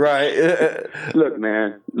 Right. Look,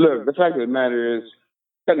 man. Look, the fact of the matter is,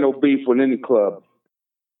 got no beef with any club.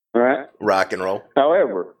 All right? Rock and roll.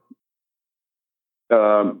 However,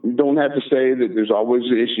 don't have to say that there's always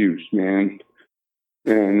issues, man.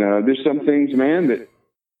 And there's some things, man, that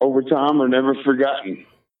over time are never forgotten.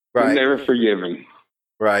 Right. Never forgiven.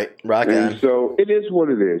 Right. Rock on. So it is what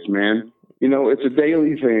it is, man. It's a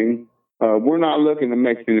daily thing. We're not looking to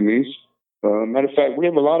make enemies. Matter of fact, we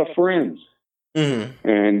have a lot of friends. Mm-hmm.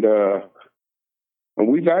 And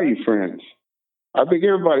we value friends. I think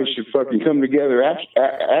everybody should fucking come together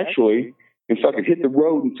actually and fucking hit the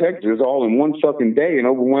road in Texas all in one fucking day and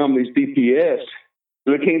overwhelm these DPS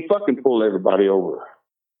so they can't fucking pull everybody over.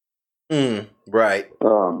 Right.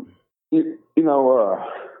 It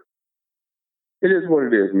is what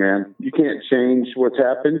it is, man. You can't change what's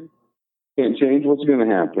happened. You can't change what's going to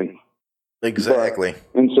happen. Exactly.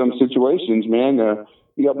 But in some situations, man,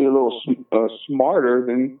 you got to be a little smarter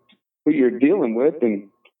than who you're dealing with. And,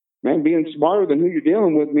 man, being smarter than who you're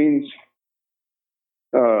dealing with means,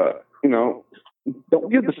 don't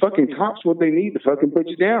give the fucking cops what they need to fucking put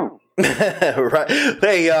you down. Right.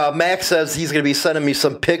 Hey, Mac says he's going to be sending me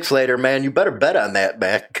some pics later, man. You better bet on that,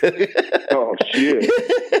 Mac. Oh, shit.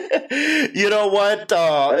 You know what?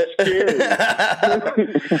 That's scary.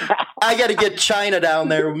 I got to get China down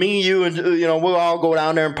there. Me, you, and we'll all go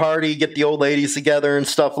down there and party, get the old ladies together and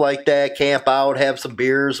stuff like that, camp out, have some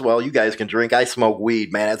beers. Well, you guys can drink. I smoke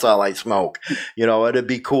weed, man. That's all I smoke. It'd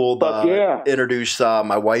be cool to introduce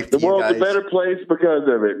my wife to you guys. The world's a better place because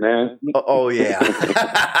of it, man. Oh, yeah.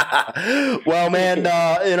 Well, man,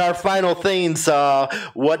 in our final things,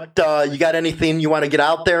 what you got anything you want to get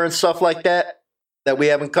out there and stuff like that we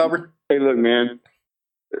haven't covered? Hey, look, man,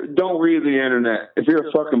 don't read the internet. If you're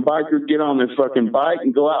a fucking biker, get on their fucking bike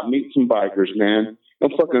and go out and meet some bikers, man.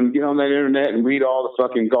 Don't fucking get on that internet and read all the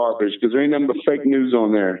fucking garbage because there ain't nothing but fake news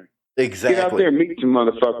on there. Exactly. Get out there and meet some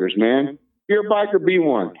motherfuckers, man. If you're a biker, be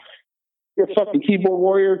one. If you're a fucking keyboard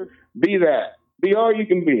warrior, be that. Be all you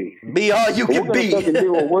can be. Be all you can be. We're going to fucking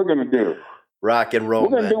do what we're going to do. Rock and roll, We're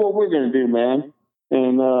going to do what we're going to do, man.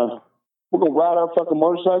 And we're going to ride our fucking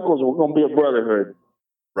motorcycles and we're going to be a brotherhood.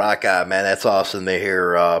 Rock on, man. That's awesome to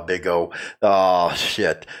hear, Big O. Oh,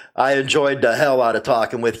 shit. I enjoyed the hell out of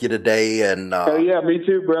talking with you today. And yeah, me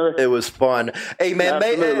too, brother. It was fun. Hey, man,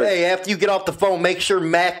 hey, after you get off the phone, make sure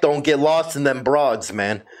Mac don't get lost in them broads,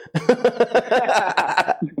 man.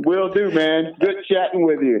 Will do, man. Good chatting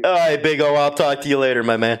with you. All right, Big O. I'll talk to you later,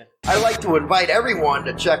 my man. I'd like to invite everyone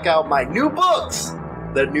to check out my new books,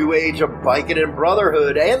 The New Age of Biking and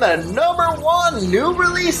Brotherhood, and the #1 new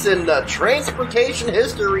release in the transportation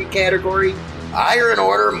history category, Iron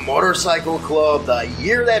Order Motorcycle Club, the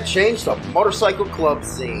year that changed the motorcycle club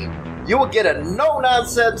scene. You will get a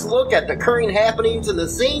no-nonsense look at the current happenings in the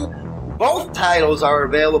scene. Both titles are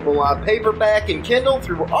available on paperback and Kindle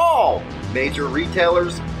through all major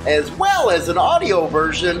retailers, as well as an audio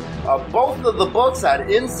version of both of the books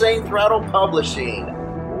on Insane Throttle Publishing.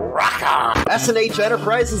 Rock on! S&H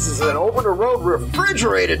Enterprises is an over-the-road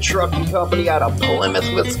refrigerated trucking company out of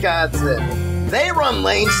Plymouth, Wisconsin. They run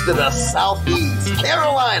lanes to the Southeast,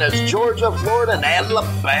 Carolinas, Georgia, Florida, and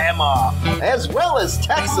Alabama, as well as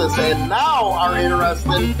Texas, and now are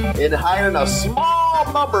interested in hiring a small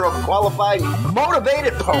number of qualified,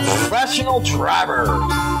 motivated professional drivers.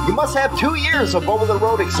 You must have 2 years of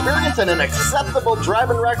over-the-road experience and an acceptable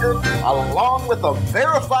driving record, along with a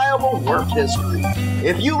verifiable work history.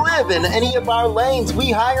 If you live in any of our lanes, we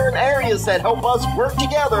hire in areas that help us work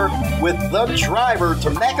together with the driver to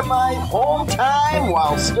maximize home time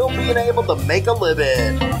while still being able to make a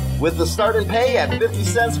living. With the starting pay at 50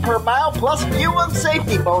 cents per mile plus fuel and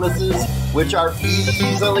safety bonuses, which are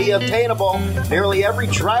easily obtainable, nearly every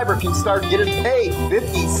driver can start getting paid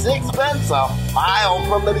 56 cents a mile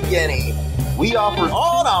from the beginning. We offer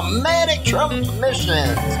automatic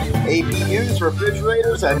transmissions, APUs,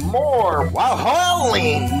 refrigerators, and more while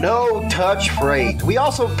hauling no-touch freight. We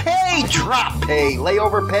also pay drop pay,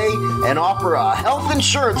 layover pay, and offer a health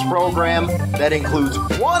insurance program that includes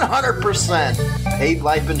 100% paid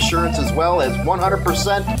life insurance as well as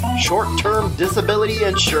 100% short-term disability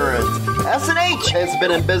insurance. S&H has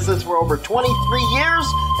been in business for over 23 years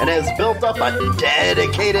and has built up a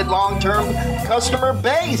dedicated long-term customer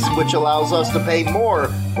base, which allows us to pay more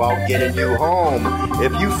while getting you home.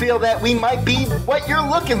 If you feel that we might be what you're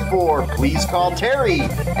looking for, please call Terry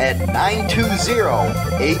at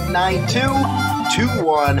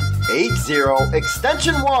 920-892-2180,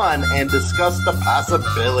 extension 1, and discuss the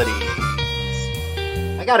possibilities.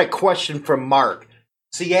 I got a question from Mark,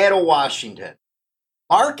 Seattle, Washington.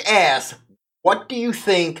 Mark asks, what do you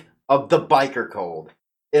think of the biker code,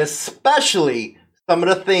 especially some of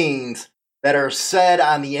the things that are said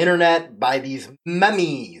on the internet by these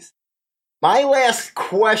memes? My last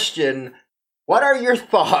question, what are your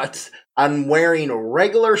thoughts on wearing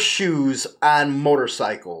regular shoes on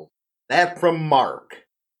motorcycles? That from Mark.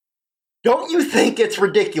 Don't you think it's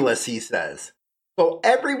ridiculous, he says. So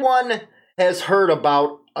everyone has heard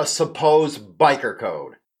about a supposed biker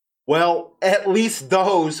code. Well, at least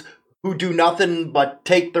those who do nothing but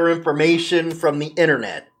take their information from the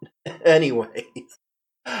internet. Anyways,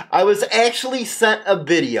 I was actually sent a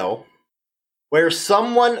video where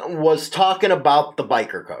someone was talking about the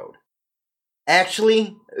biker code.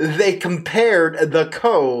 Actually, they compared the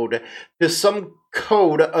code to some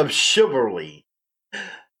code of chivalry.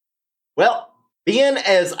 Well, being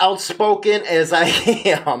as outspoken as I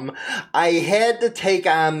am, I had to take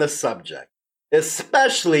on the subject,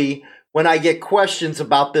 especially when I get questions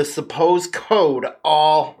about this supposed code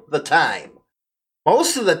all the time.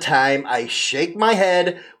 Most of the time, I shake my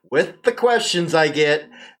head with the questions I get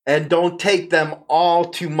and don't take them all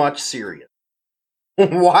too much serious.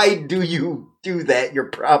 Why do you do that, you're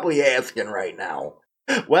probably asking right now.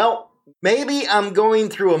 Well, maybe I'm going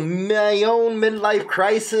through my own midlife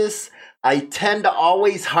crisis. I tend to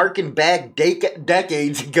always harken back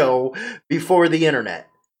decades ago before the internet.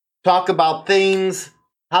 Talk about things,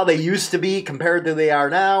 how they used to be compared to they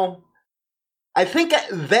are now. I think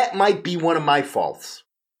that might be one of my faults.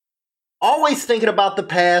 Always thinking about the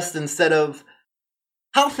past instead of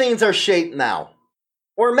how things are shaped now.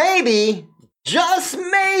 Or maybe, just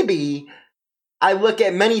maybe, I look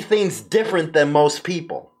at many things different than most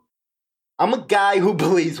people. I'm a guy who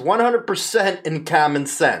believes 100% in common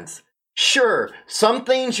sense. Sure, some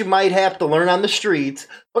things you might have to learn on the streets,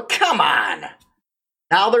 but come on!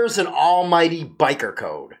 Now there's an almighty biker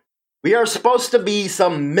code. We are supposed to be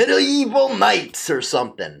some medieval knights or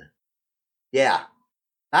something. Yeah,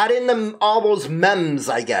 not in all those memes,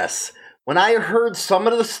 I guess. When I heard some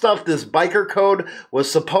of the stuff this biker code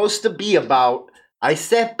was supposed to be about, I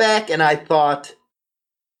sat back and I thought,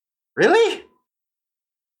 really?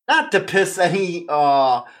 Not to piss any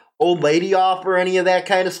old lady off or any of that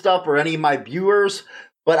kind of stuff or any of my viewers,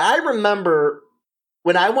 but I remember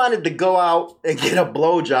when I wanted to go out and get a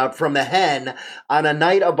blowjob from a hen on a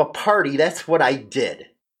night of a party, that's what I did.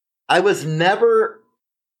 I was never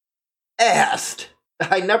asked.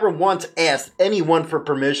 I never once asked anyone for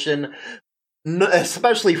permission,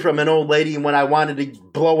 especially from an old lady when I wanted to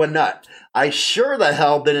blow a nut. I sure the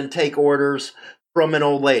hell didn't take orders from an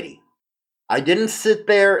old lady. I didn't sit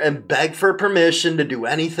there and beg for permission to do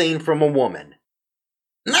anything from a woman.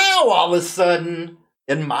 Now, all of a sudden,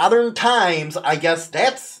 in modern times, I guess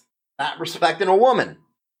that's not respecting a woman.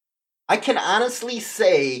 I can honestly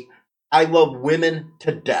say I love women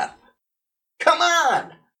to death. Come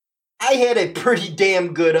on! I had a pretty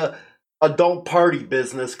damn good adult party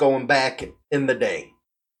business going back in the day.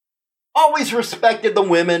 Always respected the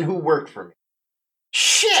women who worked for me.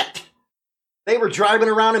 Shit! They were driving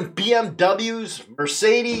around in BMWs,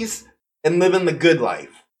 Mercedes, and living the good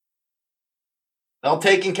life. Well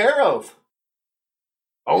taken care of.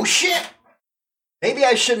 Oh shit! Maybe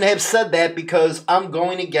I shouldn't have said that because I'm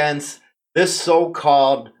going against this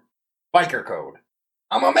so-called biker code.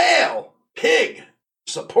 I'm a male pig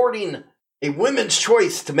supporting a women's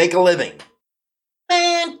choice to make a living.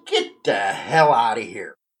 Man, get the hell out of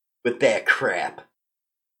here with that crap.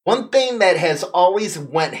 One thing that has always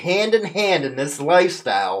went hand in hand in this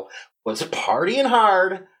lifestyle was partying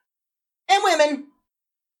hard and women.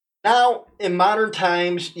 Now, in modern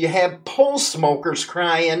times, you have pole smokers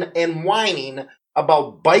crying and whining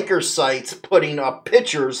about biker sites putting up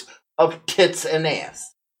pictures of tits and ass.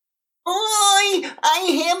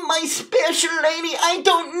 I have my special lady. I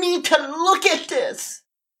don't need to look at this.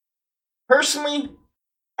 Personally,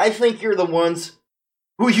 I think you're the ones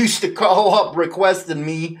who used to call up requesting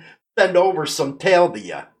me send over some tail to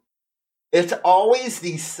you. It's always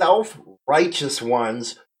the self-righteous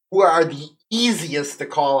ones who are the easiest to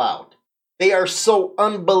call out. They are so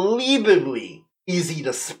unbelievably easy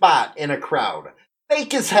to spot in a crowd.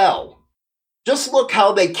 Fake as hell. Just look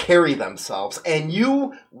how they carry themselves, and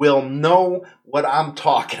you will know what I'm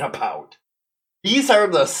talking about. These are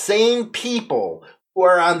the same people who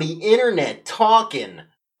are on the internet talking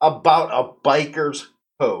about a biker's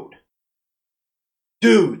code.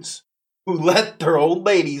 Dudes who let their old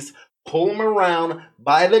ladies pull them around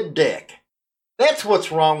by the dick. That's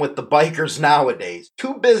what's wrong with the bikers nowadays.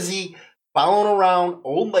 Too busy following around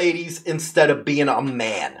old ladies instead of being a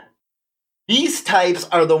man. These types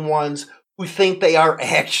are the ones who think they are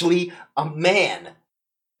actually a man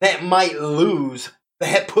that might lose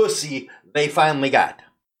that pussy they finally got.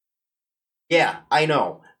 Yeah, I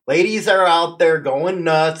know. Ladies are out there going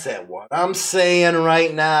nuts at what I'm saying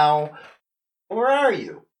right now. Or are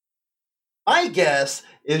you? My guess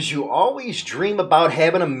is you always dream about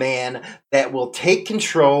having a man that will take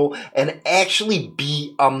control and actually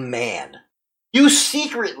be a man. You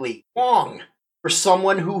secretly long for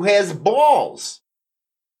someone who has balls.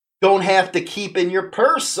 Don't have to keep in your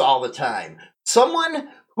purse all the time. Someone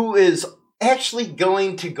who is actually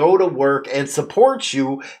going to go to work and support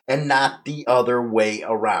you and not the other way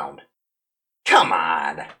around. Come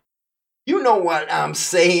on. You know what I'm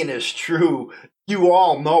saying is true. You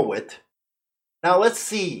all know it. Now let's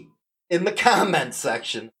see in the comment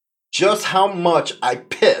section just how much I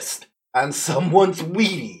pissed on someone's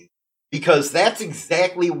Wheaties, because that's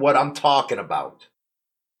exactly what I'm talking about.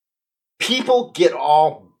 People get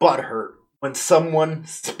all butthurt when someone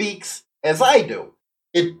speaks as I do.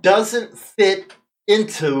 It doesn't fit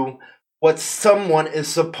into what someone is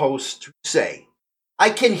supposed to say. I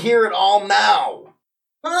can hear it all now.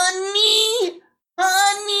 Honey,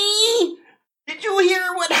 did you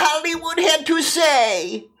hear what Hollywood had to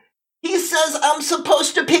say? He says I'm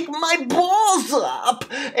supposed to pick my balls up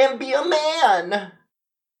and be a man.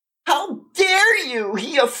 How dare you?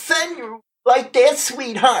 He offend you like that,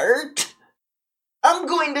 sweetheart. I'm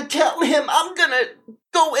going to tell him I'm going to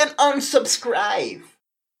go and unsubscribe.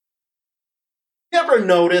 You ever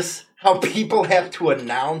notice how people have to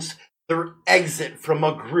announce their exit from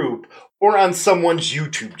a group or on someone's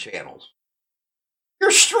YouTube channels?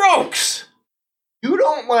 Your strokes. You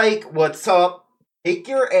don't like what's up, take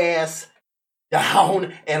your ass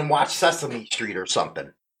down and watch Sesame Street or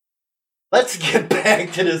something. Let's get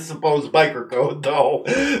back to this supposed biker code, though,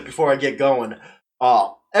 before I get going.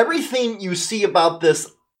 Everything you see about this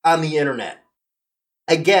on the internet,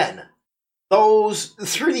 again,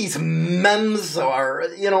 through these memes are,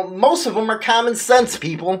 most of them are common sense,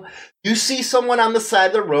 people. You see someone on the side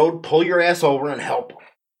of the road, pull your ass over and help them.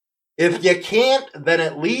 If you can't, then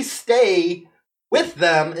at least stay with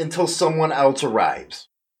them until someone else arrives.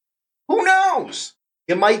 Who knows?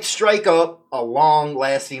 You might strike up a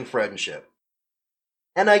long-lasting friendship.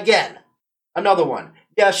 And again, another one.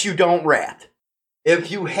 Yes, you don't rat.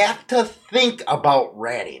 If you have to think about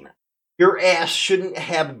ratting, your ass shouldn't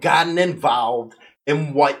have gotten involved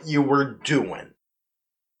in what you were doing.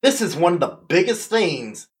 This is one of the biggest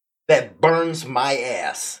things that burns my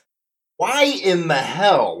ass. Why in the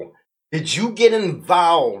hell did you get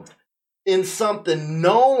involved in something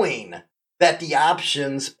knowing that the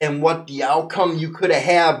options and what the outcome you could have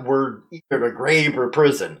had were either the grave or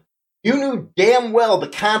prison? You knew damn well the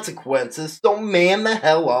consequences, so man the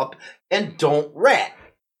hell up and don't rat.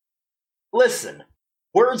 Listen,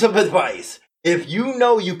 words of advice. If you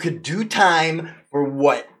know you could do time for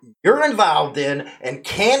what you're involved in and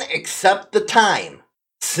can't accept the time,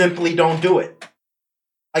 simply don't do it.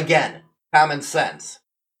 Again, common sense.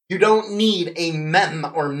 You don't need a mem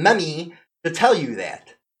or memmy to tell you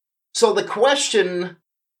that. So the question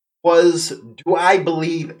was, do I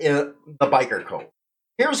believe in the biker code?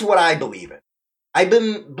 Here's what I believe in. I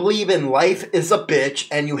believe in life is a bitch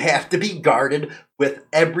and you have to be guarded with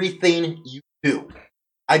everything you do.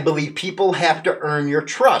 I believe people have to earn your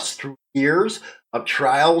trust through years of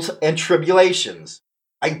trials and tribulations.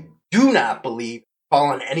 I do not believe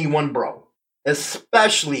calling anyone bro,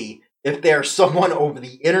 especially if they're someone over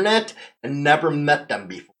the internet and never met them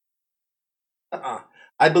before.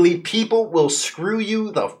 I believe people will screw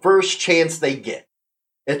you the first chance they get.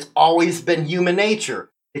 It's always been human nature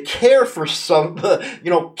to care for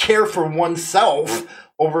care for oneself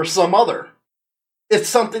over some other. It's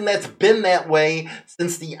something that's been that way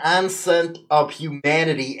since the onset of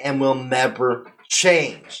humanity and will never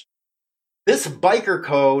change. This biker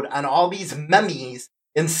code on all these memes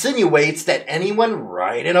insinuates that anyone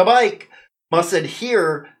riding a bike must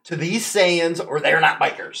adhere to these sayings or they're not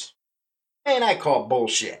bikers. And I call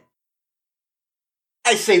bullshit.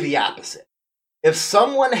 I say the opposite. If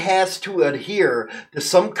someone has to adhere to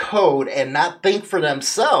some code and not think for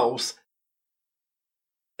themselves,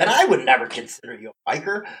 then I would never consider you a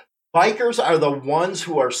biker. Bikers are the ones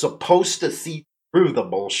who are supposed to see through the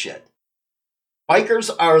bullshit. Bikers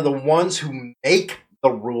are the ones who make the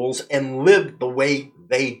rules and live the way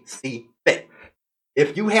they see fit.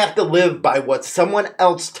 If you have to live by what someone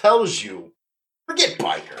else tells you, forget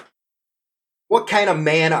biker. What kind of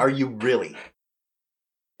man are you really?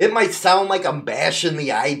 It might sound like I'm bashing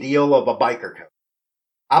the ideal of a biker code.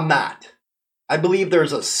 I'm not. I believe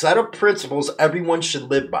there's a set of principles everyone should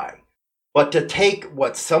live by. But to take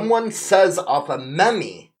what someone says off a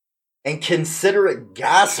meme and consider it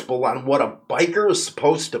gospel on what a biker is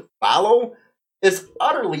supposed to follow is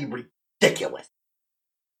utterly ridiculous.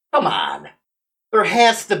 Come on. There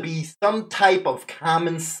has to be some type of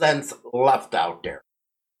common sense left out there.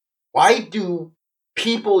 Why do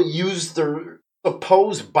people use this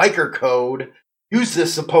supposed biker code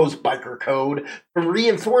to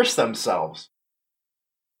reinforce themselves?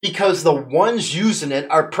 Because the ones using it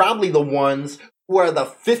are probably the ones who are the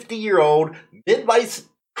 50-year-old midlife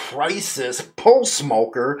crisis pole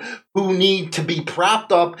smoker who need to be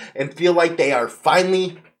propped up and feel like they are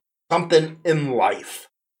finally something in life.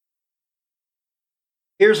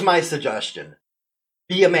 Here's my suggestion.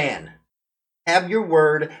 Be a man. Have your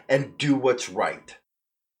word and do what's right.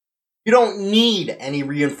 You don't need any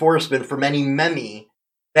reinforcement from any meme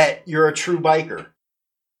that you're a true biker.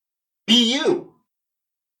 Be you.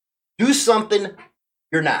 Do something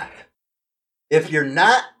you're not. If you're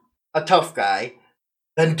not a tough guy,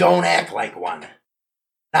 then don't act like one.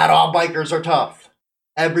 Not all bikers are tough.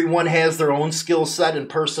 Everyone has their own skill set and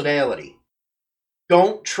personality.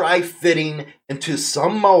 Don't try fitting into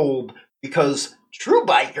some mold because true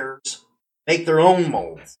bikers make their own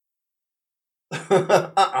molds.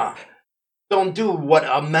 Don't do what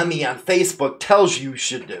a meme on Facebook tells you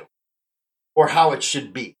should do or how it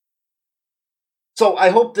should be. So I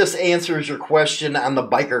hope this answers your question on the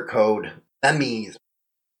biker code, memes.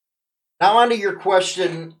 Now on to your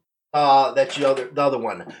question, the other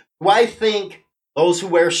one. Do I think those who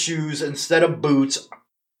wear shoes instead of boots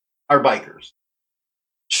are bikers?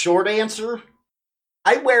 Short answer,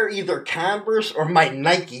 I wear either Converse or my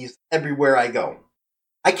Nikes everywhere I go.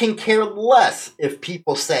 I can care less if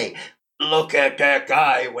people say, look at that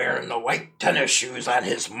guy wearing the white tennis shoes on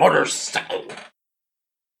his motorcycle.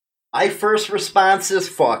 My first response is,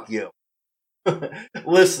 fuck you.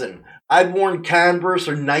 Listen, I've worn Converse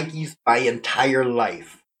or Nikes my entire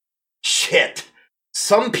life. Shit.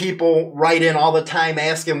 Some people write in all the time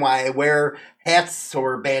asking why I wear hats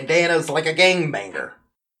or bandanas like a gangbanger.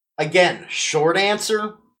 Again, short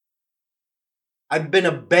answer, I've been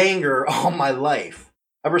a banger all my life.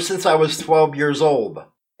 Ever since I was 12 years old.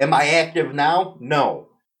 Am I active now? No.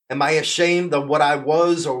 Am I ashamed of what I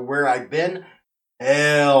was or where I've been?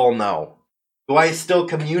 Hell no. Do I still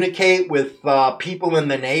communicate with people in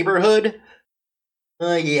the neighborhood?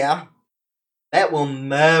 Yeah, that will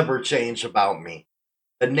never change about me.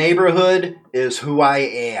 The neighborhood is who I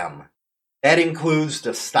am. That includes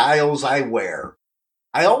the styles I wear.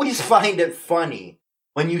 I always find it funny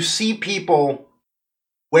when you see people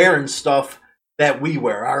wearing stuff that we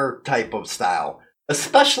wear, our type of style,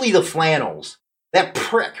 especially the flannels. That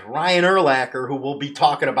prick, Ryan Erlacher, who we'll be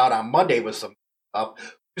talking about on Monday with some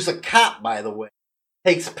stuff, who's a cop, by the way,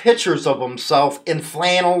 takes pictures of himself in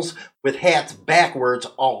flannels with hats backwards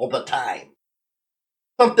all the time.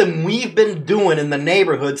 Something we've been doing in the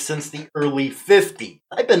neighborhood since the early 50s.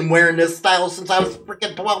 I've been wearing this style since I was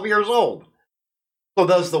freaking 12 years old. So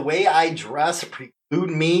does the way I dress preclude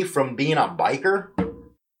me from being a biker?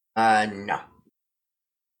 No.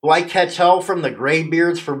 Do I catch hell from the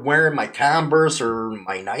graybeards for wearing my Converse or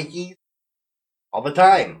my Nikes? All the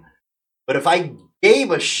time. But if I gave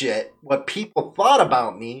a shit what people thought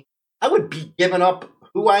about me, I would be giving up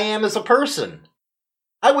who I am as a person.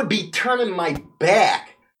 I would be turning my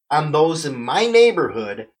back on those in my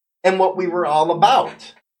neighborhood and what we were all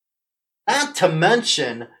about. Not to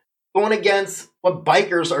mention going against what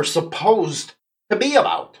bikers are supposed to be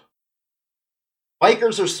about.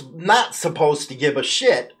 Bikers are not supposed to give a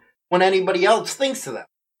shit when anybody else thinks of them.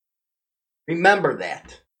 Remember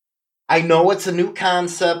that. I know it's a new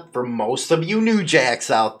concept for most of you new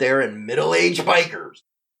jacks out there and middle-aged bikers.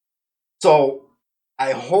 So,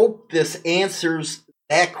 I hope this answers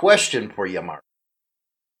that question for you, Mark.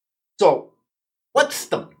 So, what's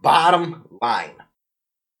the bottom line?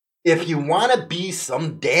 If you want to be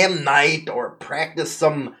some damn knight or practice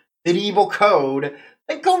some medieval code,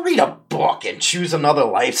 then go read a book and choose another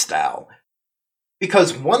lifestyle.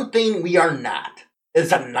 Because one thing we are not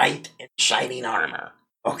is a knight in shining armor,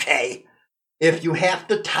 okay? If you have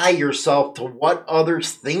to tie yourself to what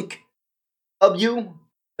others think of you,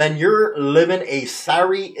 then you're living a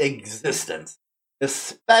sorry existence.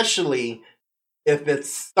 Especially if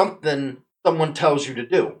it's something someone tells you to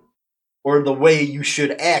do. Or the way you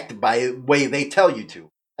should act by the way they tell you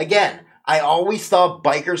to. Again, I always thought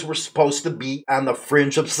bikers were supposed to be on the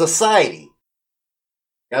fringe of society.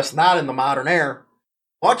 Guess not in the modern era.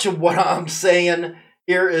 Much of what I'm saying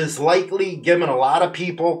here is likely giving a lot of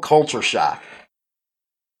people culture shock.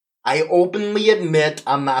 I openly admit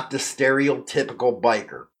I'm not the stereotypical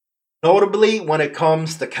biker. Notably when it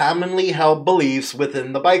comes to commonly held beliefs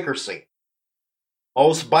within the biker scene.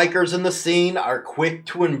 Most bikers in the scene are quick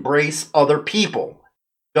to embrace other people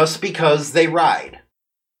just because they ride.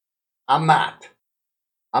 I'm not.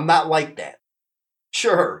 I'm not like that.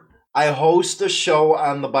 Sure, I host a show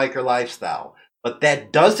on the biker lifestyle, but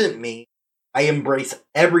that doesn't mean I embrace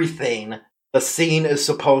everything the scene is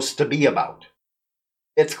supposed to be about.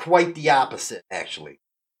 It's quite the opposite, actually.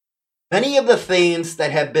 Many of the things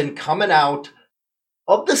that have been coming out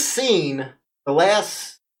of the scene the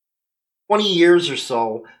last 20 years or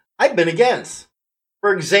so, I've been against.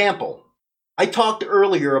 For example, I talked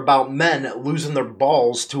earlier about men losing their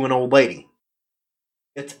balls to an old lady.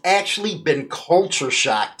 It's actually been culture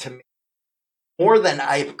shock to me, more than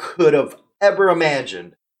I could have ever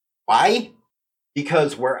imagined. Why?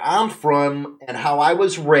 Because where I'm from and how I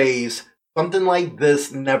was raised, something like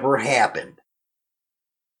this never happened.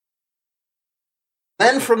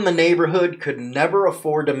 Men from the neighborhood could never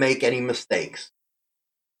afford to make any mistakes.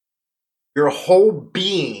 Your whole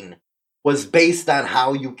being was based on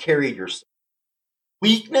how you carried yourself.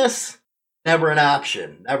 Weakness? Never an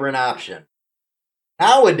option. Never an option.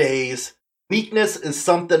 Nowadays, weakness is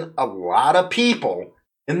something a lot of people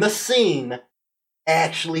in the scene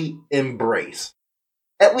actually embrace.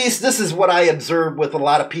 At least this is what I observe with a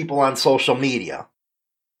lot of people on social media.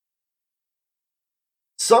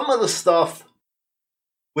 Some of the stuff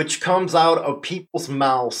which comes out of people's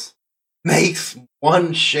mouths makes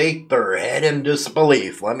one shake their head in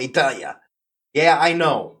disbelief, let me tell you. Yeah, I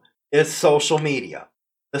know. It's social media.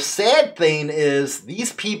 The sad thing is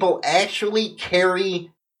these people actually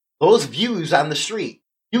carry those views on the street.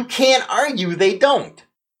 You can't argue they don't.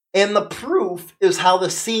 And the proof is how the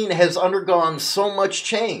scene has undergone so much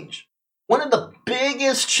change. One of the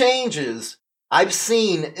biggest changes I've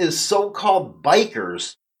seen is so-called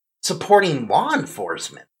bikers supporting law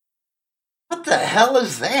enforcement. What the hell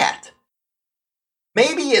is that?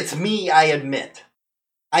 Maybe it's me, I admit.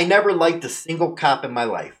 I never liked a single cop in my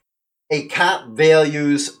life. A cop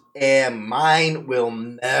values and mine will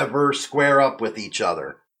never square up with each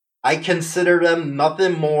other. I consider them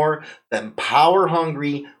nothing more than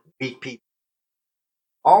power-hungry, weak people.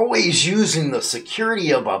 Always using the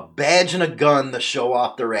security of a badge and a gun to show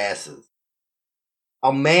off their asses.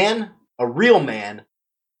 A man, a real man,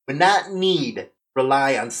 would not need to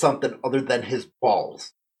rely on something other than his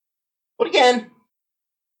balls. But again,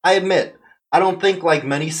 I admit, I don't think like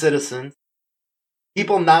many citizens.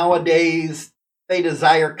 People nowadays, they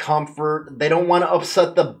desire comfort. They don't want to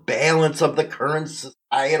upset the balance of the current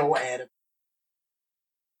societal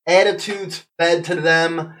attitudes fed to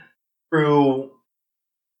them through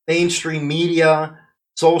mainstream media,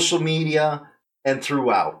 social media, and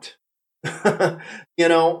throughout. You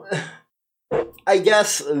know, I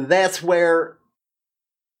guess that's where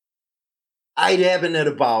I haven't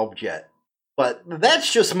evolved yet. But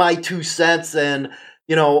that's just my 2 cents and,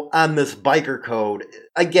 on this biker code.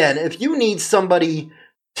 Again, if you need somebody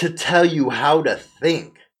to tell you how to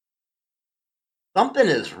think, something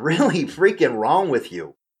is really freaking wrong with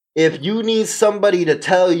you. If you need somebody to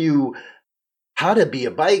tell you how to be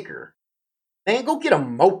a biker, man, go get a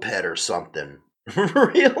moped or something.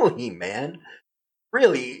 Really, man.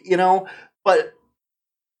 Really, But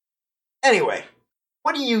anyway,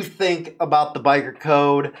 what do you think about the biker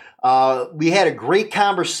code? We had a great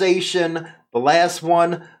conversation, the last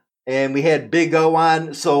one, and we had Big O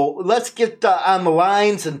on. So let's get on the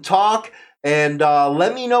lines and talk. And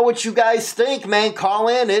let me know what you guys think, man. Call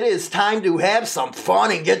in. It is time to have some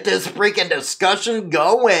fun and get this freaking discussion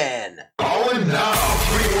going. Call in now,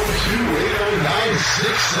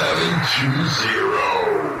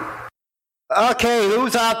 312-809-6720. Okay,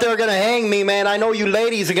 who's out there going to hang me, man? I know you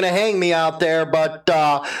ladies are going to hang me out there, but,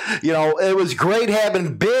 it was great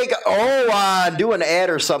having Big O on. Do an ad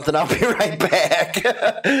or something. I'll be right back.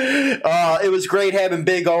 It was great having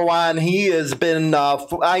Big O on. He has been,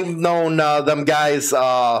 I've known them guys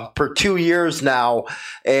for 2 years now,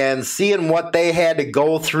 and seeing what they had to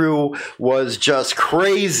go through was just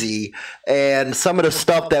crazy. And some of the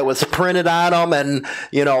stuff that was printed on them, and,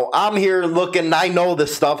 I'm here looking, I know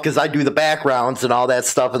this stuff because I do the backgrounds and all that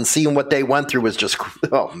stuff, and seeing what they went through was just,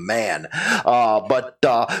 oh man. But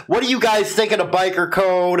what do you guys think of the biker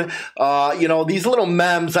code? These little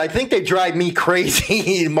memes, I think they drive me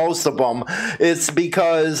crazy, most of them. It's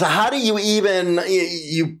because how do you even,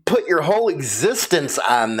 you put your whole existence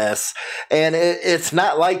on this, and it's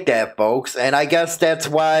not like that, folks. And I guess that's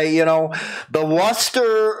why, the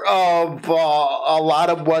luster of a lot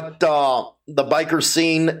of what the biker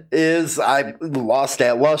scene is, I lost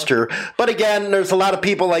that luster. But again, there's a lot of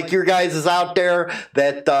people like your guys is out there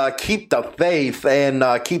that keep the faith and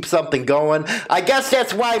keep something going. I guess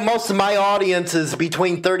that's why most of my audience is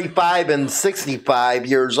between 35 and 65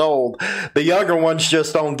 years old. The younger ones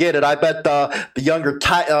just don't get it. I bet the younger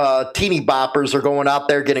teeny boppers are going out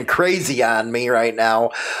there getting crazy on me right now.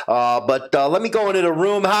 But let me go into the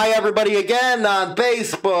room. Hi, everybody, again on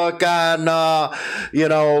Facebook, on,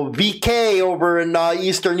 VK over in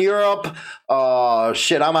Eastern Europe.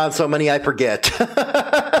 Shit, I'm on so many I forget. But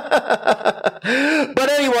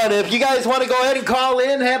anyway, if you guys want to go ahead and call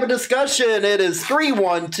in, have a discussion, it is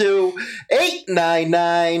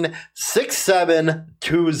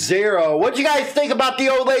 312-899-6720. What do you guys think about the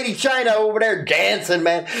old lady China over there dancing,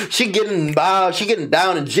 man? She getting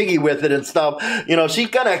down and jiggy with it and stuff. She's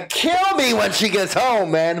gonna kill me when she gets home,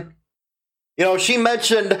 man. She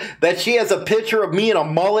mentioned that she has a picture of me in a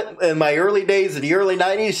mullet in my early days in the early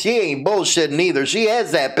 90s. She ain't bullshitting either. She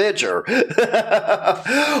has that picture.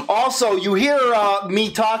 Also, you hear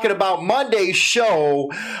me talking about Monday's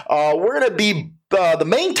show. We're going to be, the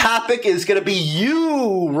main topic is going to be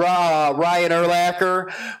you, Ryan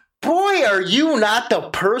Urlacher. Boy, are you not the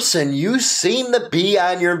person you seem to be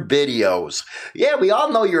on your videos. Yeah, we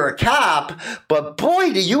all know you're a cop, but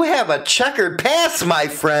boy, do you have a checkered past, my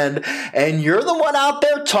friend. And you're the one out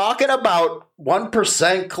there talking about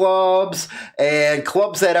 1% clubs and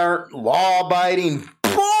clubs that aren't law-abiding.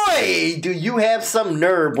 Boy, do you have some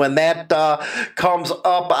nerve when that comes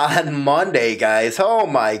up on Monday, guys. Oh,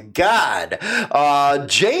 my God.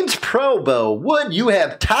 James Probo, would you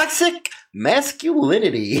have toxic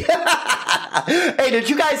masculinity? Hey, did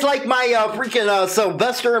you guys like my freaking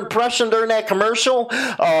Sylvester impression during that commercial?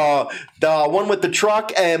 The one with the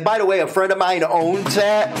truck. And by the way, a friend of mine owns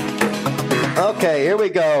that. Okay, here we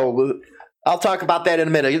go. I'll talk about that in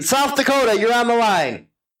a minute. South Dakota, you're on the line.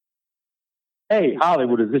 Hey,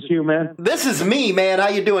 Hollywood, is this you, man? This is me, man. How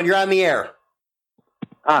you doing? You're on the air.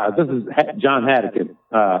 This is John Haddigan.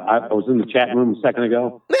 I was in the chat room a second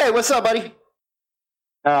ago. Hey, what's up, buddy?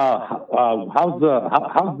 How's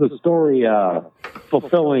the story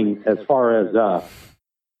fulfilling as far as the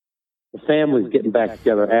families getting back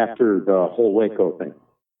together after the whole Waco thing?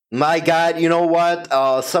 My God, you know what?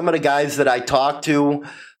 Some of the guys that I talked to,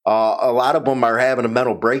 a lot of them are having a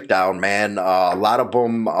mental breakdown, man. A lot of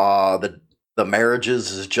them, the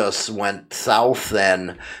marriages just went south,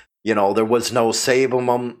 and There was no saving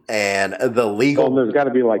them, and the legal. Well, there's got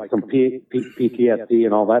to be like some PTSD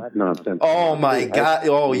and all that nonsense. Oh my God!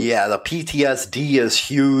 Oh yeah, the PTSD is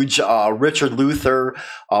huge. Richard Luther,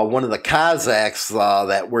 one of the Cossacks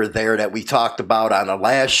that were there that we talked about on the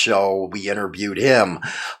last show, we interviewed him.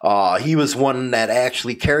 He was one that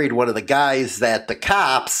actually carried one of the guys that the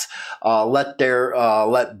cops let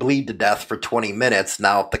bleed to death for 20 minutes.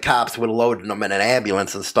 Now, if the cops would have loaded him in an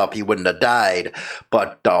ambulance and stuff, he wouldn't have died.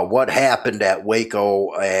 But what happened at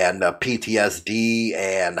Waco and PTSD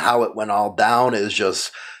and how it went all down is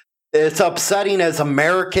just, it's upsetting as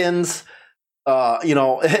Americans.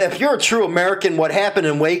 If you're a true American, what happened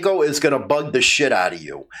in Waco is going to bug the shit out of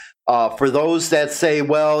you. For those that say,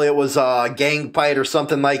 well, it was a gang fight or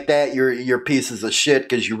something like that, you're pieces of shit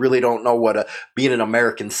because you really don't know what being an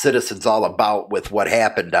American citizen's all about with what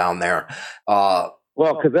happened down there. Well,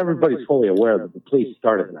 because everybody's fully aware that the police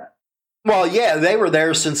started that. Well, yeah, they were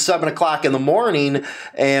there since 7 o'clock in the morning,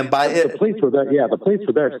 and the police were there. Yeah, the police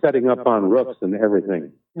were there setting up on roofs and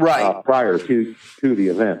everything, right, prior to the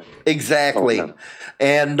event. Exactly,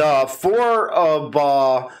 and 4 of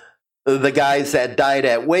the guys that died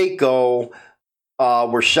at Waco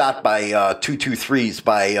were shot by 223s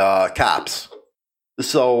by cops.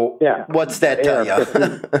 So what's that tell you?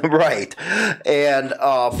 Right. And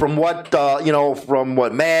from what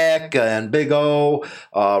Mac and Big O,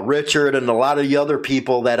 Richard, and a lot of the other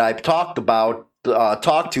people that I've talked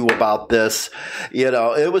to about this,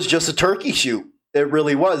 it was just a turkey shoot. It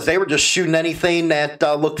really was. They were just shooting anything that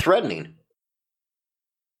looked threatening.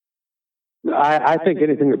 I think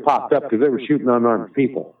anything that popped up because they were shooting unarmed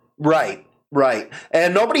people. Right.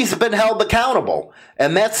 And nobody's been held accountable.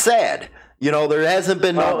 And that's sad. There hasn't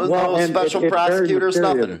been no special prosecutors,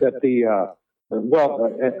 nothing. That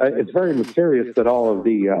it's very mysterious that all of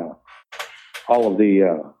the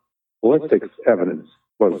ballistics evidence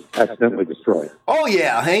was accidentally destroyed. Oh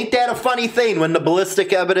yeah, ain't that a funny thing when the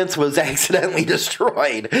ballistic evidence was accidentally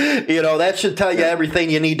destroyed? That should tell you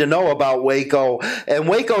everything you need to know about Waco. And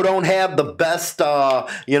Waco don't have the best,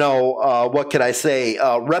 what can I say,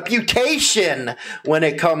 reputation when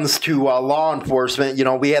it comes to law enforcement.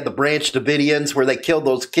 We had the Branch Davidians where they killed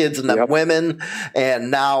those kids and the women,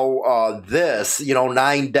 and now this,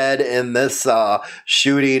 9 dead in this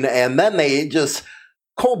shooting, and then they just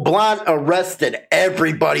cold blonde arrested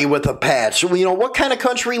everybody with a patch. What kind of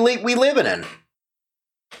country we living in?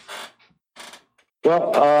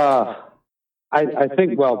 Well, I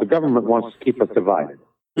think, the government wants to keep us divided,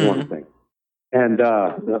 one thing. And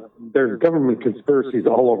there's government conspiracies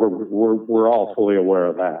all over. We're all fully aware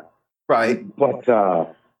of that. Right. But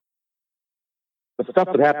the stuff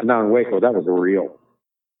that happened down in Waco, that was real.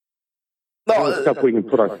 No, stuff we can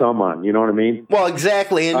put our thumb on, you know what I mean? Well,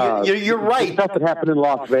 exactly, and you're right. The stuff that happened in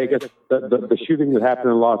Las Vegas, the shooting that happened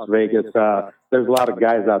in Las Vegas, there's a lot of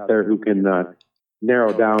guys out there who can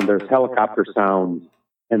narrow down. There's helicopter sounds,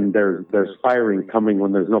 and there's firing coming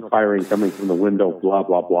when there's no firing coming from the window, blah,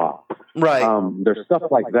 blah, blah. Right. There's stuff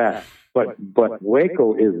like that, but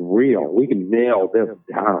Waco is real. We can nail this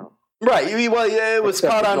down. Right, well, it was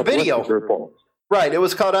caught on video. Right, it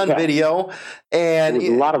was caught on video, and a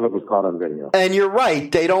lot of it was caught on video. And you're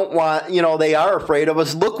right; they don't want, they are afraid of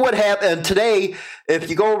us. Look what happened today. If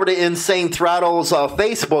you go over to Insane Throttle's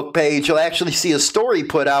Facebook page, you'll actually see a story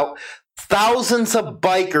put out. Thousands of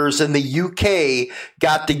bikers in the UK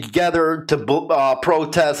got together to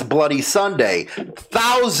protest Bloody Sunday.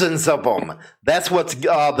 Thousands of them. That's what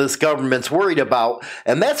this government's worried about,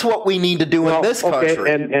 and that's what we need to do in this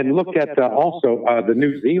country. And look at also the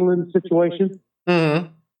New Zealand situation. Mm-hmm.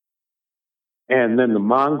 And then the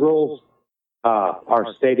mongrels are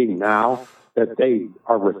stating now that they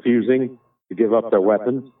are refusing to give up their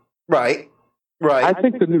weapons. Right. I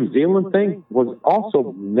think the New Zealand thing was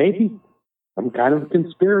also maybe some kind of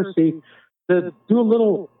conspiracy to do a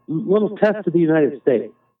little test of the United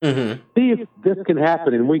States. Mm-hmm. See if this can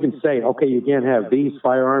happen, and we can say, okay, you can't have these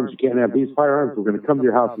firearms, you can't have these firearms, we're going to come to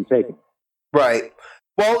your house and take them. Right.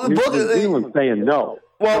 Well, New Zealand's saying no.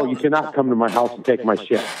 Well, you cannot come to my house and take my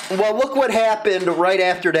shit. Well, look what happened right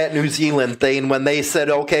after that New Zealand thing when they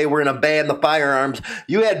said, okay, we're going to ban the firearms.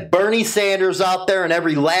 You had Bernie Sanders out there and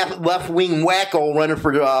every left-wing wacko running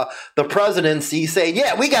for the presidency saying,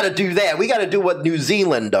 yeah, we got to do that. We got to do what New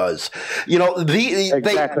Zealand does.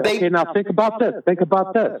 Exactly. Okay, now think about this. Think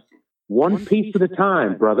about this. One piece at a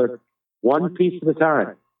time, brother. One piece at a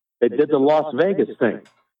time. They did the Las Vegas thing.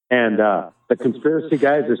 And the conspiracy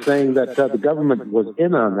guys are saying that the government was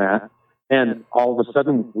in on that, and all of a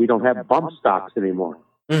sudden we don't have bump stocks anymore.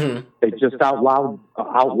 Mm-hmm. They just outlawed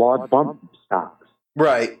bump stocks.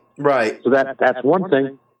 Right. So that's one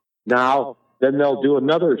thing. Now then they'll do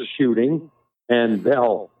another shooting, and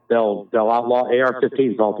they'll outlaw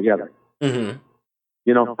AR-15s altogether. Mm-hmm.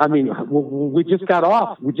 You know, I mean, we just got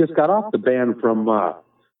off the ban from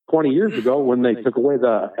 20 years ago when they took away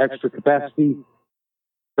the extra capacity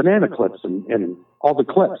banana clips and all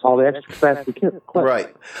the extra capacity clips.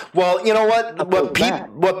 Right. Well, you know what?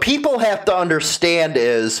 What people have to understand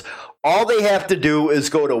is all they have to do is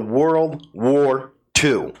go to World War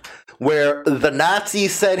II, where the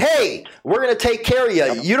Nazis said, hey, we're going to take care of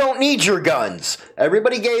you. You don't need your guns.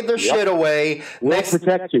 Everybody gave their shit away. We'll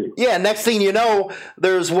protect you. Yeah, next thing you know,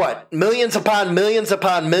 there's millions upon millions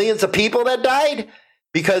upon millions of people that died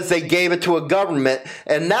because they gave it to a government.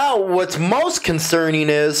 And now what's most concerning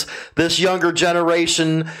is this younger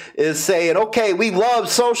generation is saying, okay, we love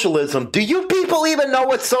socialism. Do you people even know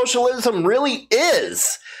what socialism really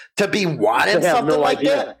is? To be wanting something like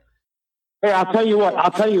that? Hey, I'll tell you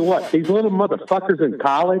what. These little motherfuckers in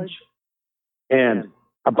college and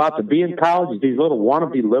about to be in college, these little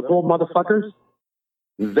wannabe liberal motherfuckers,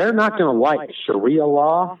 they're not going to like Sharia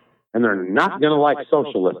law, and they're not going to like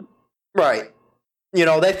socialism. Right. You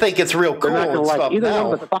know, they think it's real cool. They're not going to like either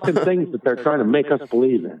one of the fucking things that they're trying to make us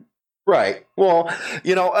believe in. Right. Well,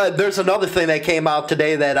 you know, there's another thing that came out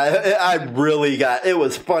today that I really got. It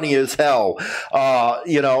was funny as hell.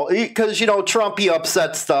 You know, because, you know, Trump, he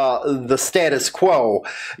upsets the status quo.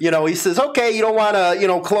 You know, he says, okay, you don't want to, you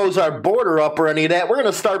know, close our border up or any of that. We're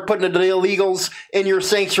going to start putting the illegals in your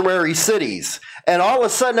sanctuary cities. And all of a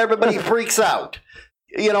sudden, everybody freaks out.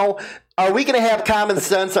 You know, are we going to have common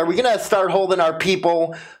sense? Are we going to start holding our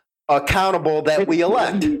people accountable that we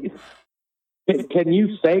elect? Can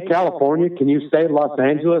you say California? Can you say Los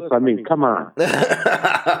Angeles? I mean, come on.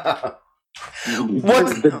 There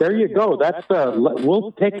you go. That's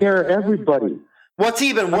we'll take care of everybody. What's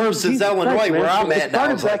even worse is Illinois, where I'm at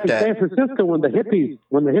now. It's like that. San Francisco, when the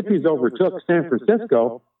hippies overtook San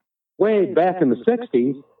Francisco, way back in the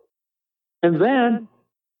 '60s, and then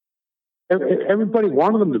everybody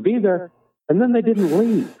wanted them to be there, and then they didn't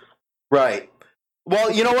leave. Right.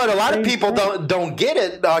 Well, you know what? A lot of people don't get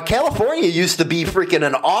it. California used to be freaking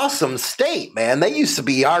an awesome state, man. They used to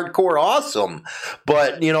be hardcore awesome.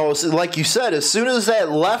 But, you know, like you said, as soon as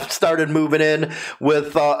that left started moving in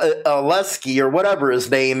with Oleski or whatever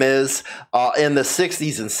his name is in the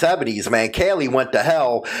 60s and 70s, man, Cali went to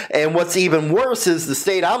hell. And what's even worse is the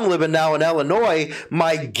state I'm living now in Illinois,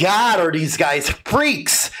 my God, are these guys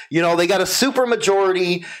freaks. You know, they got a super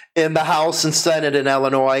majority in the House and Senate in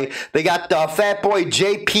Illinois. They got Fat Boy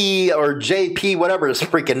JP, whatever his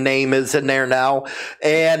freaking name is, in there now.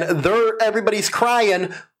 And everybody's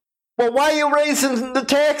crying, well, why are you raising the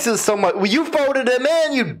taxes so much? Well, you voted him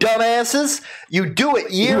in, you dumbasses. You do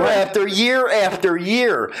it year after year after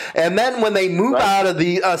year. And then when they move out of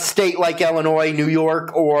the state like Illinois, New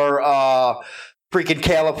York, or freaking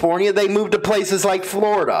California, they move to places like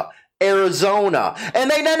Florida, Arizona.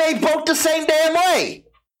 And then they vote the same damn way.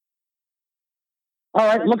 All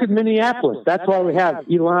right, look at Minneapolis. That's why we have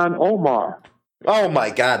Ilhan Omar. Oh my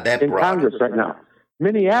God, that in Congress right now.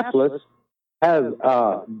 Minneapolis has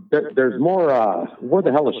there's more. Where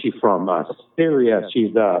the hell is she from? Syria.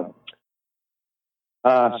 She's from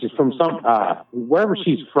some wherever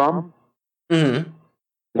she's from. Mm-hmm.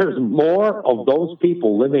 There's more of those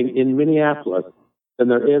people living in Minneapolis than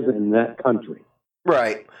there is in that country.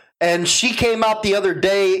 Right. And she came out the other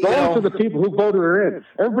day. Those are the people who voted her in.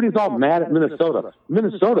 Everybody's all mad at Minnesota.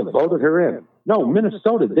 Minnesota voted her in. No,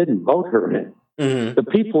 Minnesota didn't vote her in. Mm-hmm. The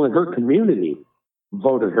people in her community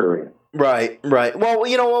voted her in. Right. Well,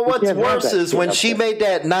 you know what's worse is when she made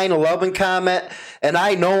that 9/11 comment, and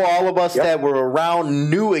I know all of us that were around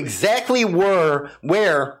knew exactly where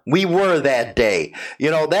we were that day.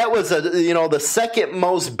 You know, that was the second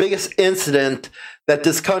most biggest incident that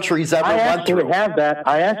this country's ever went through.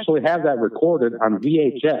 I actually have that recorded on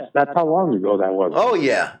VHS. That's how long ago that was. Oh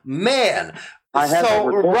yeah, man. I have that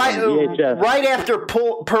recorded on VHS. Right after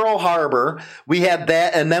Pearl Harbor, we had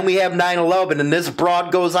that, and then we have 9/11, and this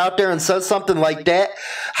broad goes out there and says something like that.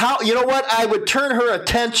 How, you know what? I would turn her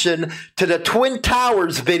attention to the Twin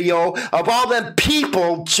Towers video of all them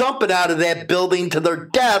people jumping out of that building to their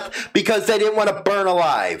death because they didn't want to burn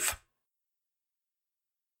alive.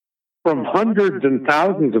 From hundreds and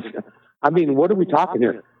thousands of, I mean, what are we talking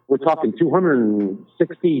here? We're talking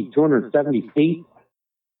 260, 270 feet.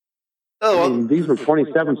 Oh, I mean, these were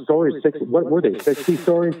 27 stories. What were they? 60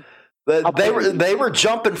 stories? They were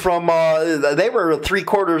jumping from. They were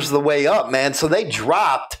 3/4 of the way up, man. So they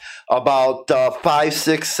dropped about 500,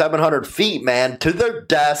 600, 700 feet, man, to their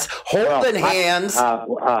deaths, holding hands.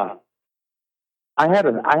 I had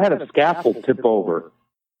a scaffold tip over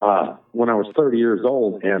when I was 30 years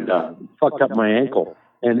old and fucked up my ankle.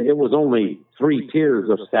 And it was only 3 tiers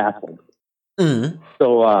of scaffold. Mm-hmm.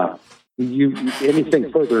 So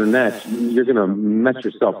anything further than that, you're going to mess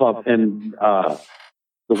yourself up. And the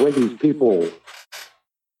way these people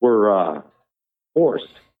were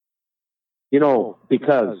forced,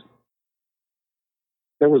 because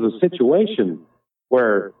there was a situation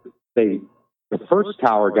where the first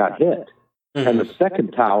tower got hit, mm-hmm. and the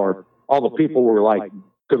second tower, all the people were like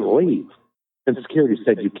going to leave, and security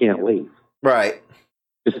said you can't leave. Right.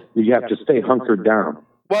 You have to stay hunkered down.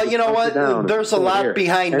 Well, you know what? There's a lot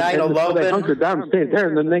behind 9/11. So they hunkered down and stayed there,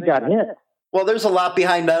 and then they got hit. Well, there's a lot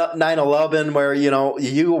behind 9/11 where,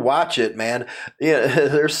 you watch it, man. Yeah,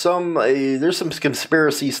 there's some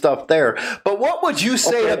conspiracy stuff there. But what would you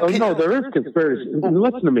say? No, there is conspiracy.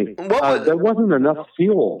 Listen to me. There wasn't enough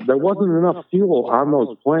fuel. There wasn't enough fuel on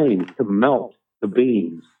those planes to melt the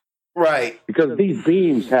beams. Right. Because these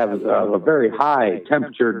beams have a very high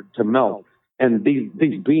temperature to melt, and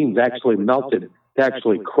these beams actually melted to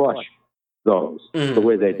actually crush those the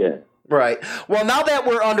way they did. Right. Well, now that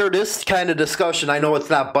we're under this kind of discussion, I know it's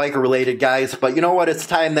not biker related, guys, but you know what? It's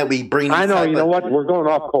time that we bring. I know. You know what? We're going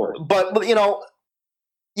off course. But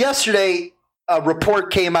yesterday a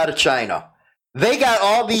report came out of China. They got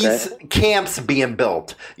all these camps being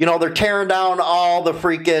built. They're tearing down all the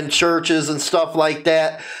freaking churches and stuff like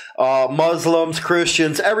that. Muslims,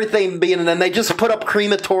 Christians, everything being, and then they just put up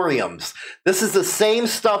crematoriums. This is the same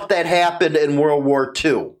stuff that happened in World War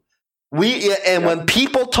II. When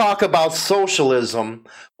people talk about socialism,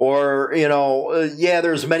 or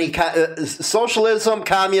there's many socialism,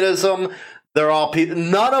 communism. They're all people.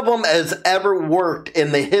 None of them has ever worked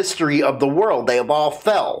in the history of the world. They have all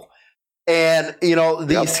fell. And,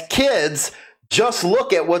 these kids just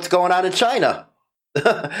look at what's going on in China.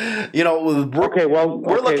 We're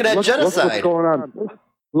looking at genocide. Look what's going on.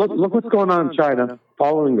 Look what's going on in China,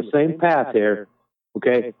 following the same path here.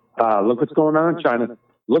 Okay? Look what's going on in China.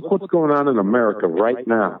 Look what's going on in America right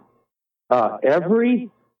now.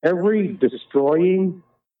 Every destroying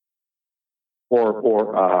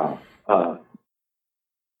or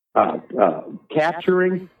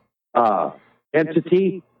capturing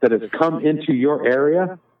entity that has come into your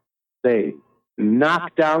area, they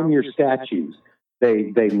knock down your statues.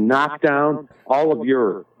 They knock down all of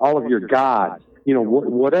your gods.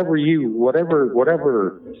 Whatever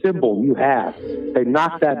symbol you have, they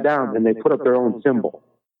knock that down and they put up their own symbol.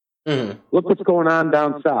 Mm-hmm. Look what's going on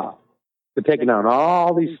down south. They're taking down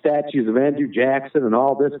all these statues of Andrew Jackson and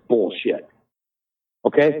all this bullshit.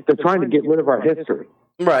 Okay? They're trying to get rid of our history.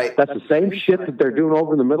 Right. That's the same shit that they're doing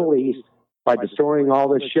over in the Middle East by destroying all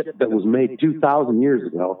this shit that was made 2,000 years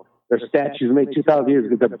ago. Their statues made 2,000 years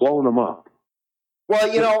ago. They're blowing them up.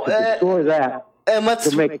 Well, destroy that. And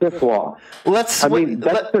let's make this law. That's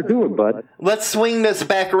what they're doing, bud. Let's swing this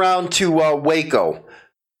back around to Waco.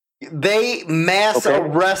 They mass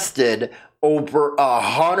arrested over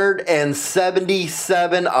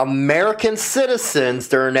 177 American citizens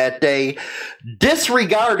during that day,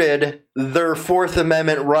 disregarded their Fourth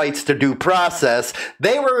Amendment rights to due process.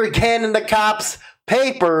 They were handing the cops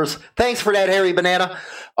papers. Thanks for that, Harry Banana.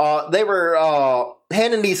 They were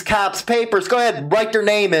handing these cops papers. Go ahead, write their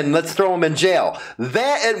name in. Let's throw them in jail.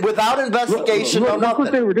 That, and without investigation, look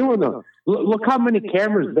what they were doing, though. Look how many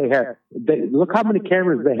cameras they had. Look how many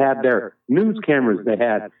cameras they had there. News cameras they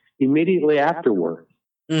had immediately afterwards.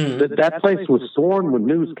 Mm-hmm. That place was swarmed with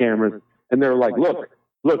news cameras, and they're like, look,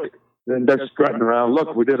 they're strutting around.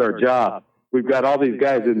 Look, we did our job. We've got all these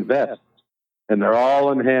guys in vests, and they're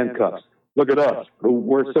all in handcuffs. Look at us.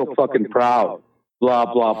 We're so fucking proud.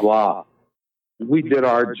 Blah, blah, blah. We did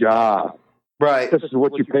our job. Right. This is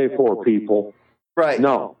what you pay for, people. Right.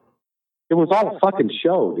 No. It was all a fucking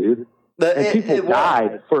show, dude. People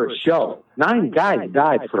died for a show. 9 guys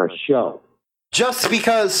died for a show. Just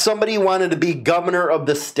because somebody wanted to be governor of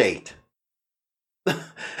the state.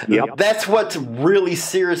 Yep. That's what's really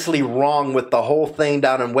seriously wrong with the whole thing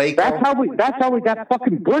down in Waco. That's how we got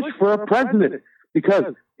fucking Bush for a president. Because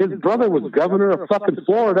his brother was governor of fucking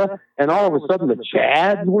Florida, and all of a sudden the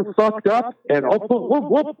Chads were fucked up, and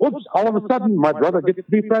whoops, all of a sudden my brother gets to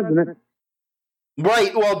be president.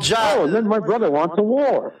 Right, well, Josh... and then my brother wants a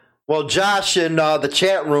war. Well, Josh in the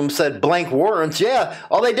chat room said blank warrants. Yeah,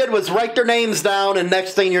 all they did was write their names down, and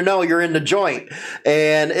next thing you know, you're in the joint.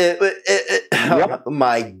 And yep. Oh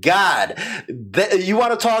my God. You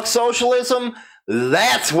want to talk socialism?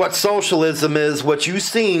 That's what socialism is, what you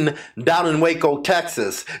seen down in Waco,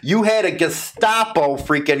 Texas. You had a Gestapo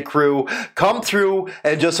freaking crew come through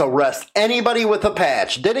and just arrest anybody with a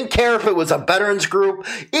patch. Didn't care if it was a veterans group.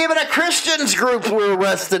 Even a Christians group were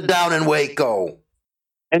arrested down in Waco.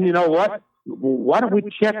 And you know what? Why don't we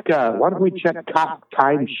check cop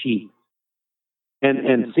time sheets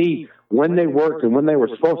and see when they worked and when they were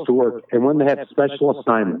supposed to work and when they had special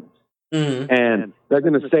assignments? Mm-hmm. And they're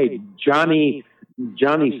going to say Johnny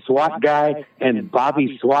SWAT guy and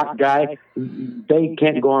Bobby SWAT guy, they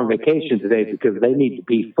can't go on vacation today because they need to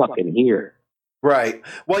be fucking here. Right.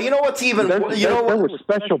 Well, you know what's even... There were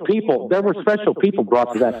special people. There were special people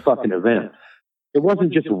brought to that fucking event. It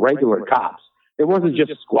wasn't just regular cops. It wasn't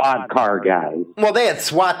just squad car guys. Well, they had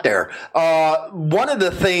SWAT there. One of the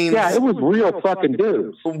things... Yeah, it was real fucking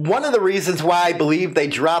dudes. One of the reasons why I believe they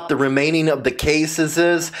dropped the remaining of the cases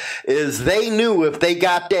is they knew if they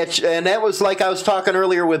got that... And that was like I was talking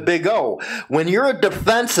earlier with Big O. When you're a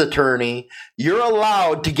defense attorney, you're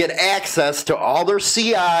allowed to get access to all their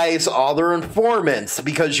CIs, all their informants,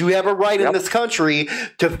 because you have a right in this country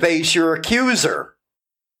to face your accuser.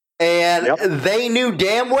 And they knew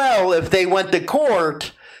damn well if they went to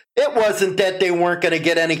court, it wasn't that they weren't going to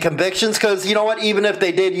get any convictions, because you know what? Even if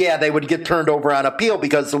they did, they would get turned over on appeal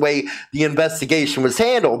because the way the investigation was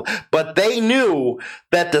handled. But they knew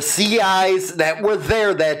that the CIs that were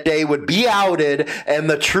there that day would be outed and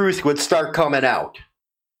the truth would start coming out.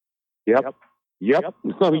 Yep.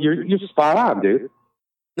 So you're spot on, dude.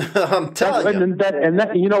 I'm telling you. And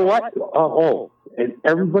that, you know what? And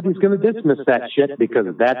everybody's going to dismiss that shit because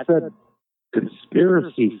that's a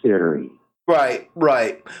conspiracy theory.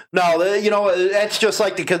 Right. No, that's just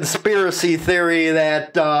like the conspiracy theory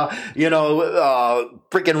that,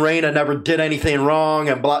 freaking Reyna never did anything wrong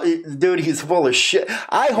and blah. Dude, he's full of shit.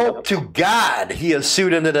 I hope to God he is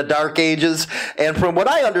sued into the dark ages. And from what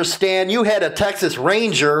I understand, you had a Texas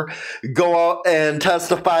Ranger go out and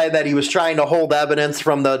testify that he was trying to hold evidence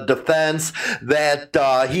from the defense, that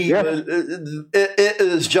it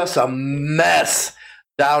is just a mess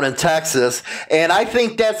down in Texas. And I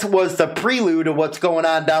think that was the prelude of what's going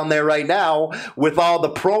on down there right now with all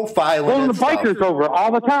the profiling. Pulling the bikers over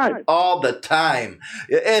all the time. All the time.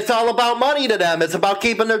 It's all about money to them. It's about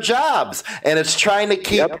keeping their jobs. And it's trying to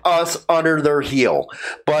keep us under their heel.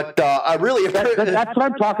 But I really... That's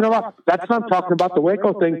what I'm talking about. That's what I'm talking about. The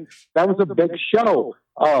Waco thing, that was a big show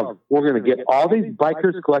of we're going to get all these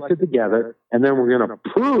bikers collected together, and then we're going to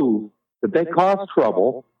prove that they caused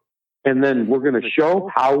trouble. And then we're going to show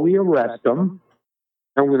how we arrest them.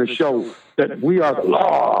 And we're going to show that we are the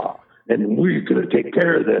law. And we're going to take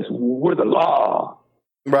care of this. We're the law.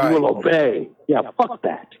 Right. We will obey. Yeah, fuck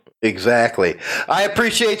that. Exactly. I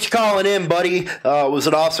appreciate you calling in, buddy. It was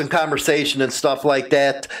an awesome conversation and stuff like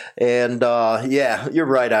that. And, you're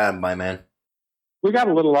right on, my man. We got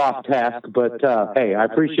a little off task, but, hey, I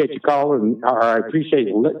appreciate you calling. Or I appreciate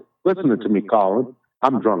you listening to me calling.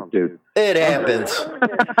 I'm drunk, dude. It happens.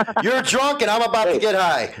 You're drunk, and I'm about to get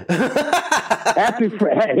high. Happy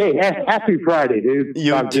Friday, dude.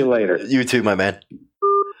 Talk to you later. You too, my man.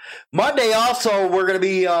 Monday, also, we're going to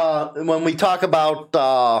be, when we talk about,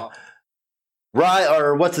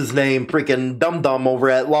 or what's his name, freaking Dum Dum over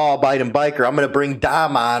at Law Abiding Biker, I'm going to bring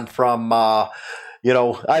Dom on from...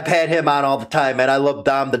 I've had him on all the time, man. I love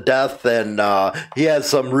Dom to death, and he has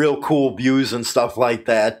some real cool views and stuff like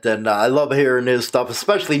that. And I love hearing his stuff,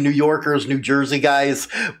 especially New Yorkers, New Jersey guys.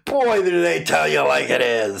 Boy, do they tell you like it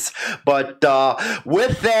is. But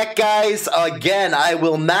with that, guys, again, I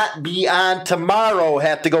will not be on tomorrow.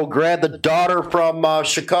 Have to go grab the daughter from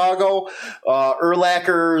Chicago.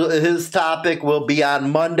 Erlacher, his topic will be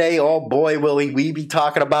on Monday. Oh, boy, will we be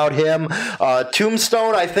talking about him.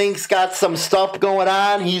 Tombstone, I think, has got some stuff going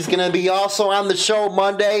on. He's going to be also on the show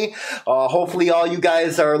Monday. Hopefully all you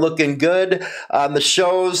guys are looking good on the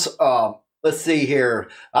shows. Let's see here.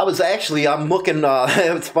 I'm looking,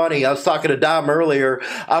 it's funny. I was talking to Dom earlier.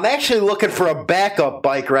 I'm actually looking for a backup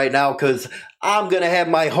bike right now because I'm going to have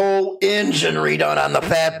my whole engine redone on the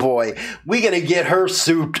Fat Boy. We're going to get her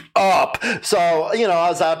souped up. So, I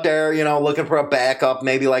was out there, looking for a backup,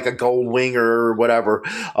 maybe like a Gold Wing or whatever.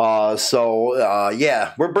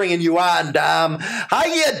 We're bringing you on, Dom. How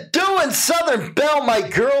you doing, Southern Belle, my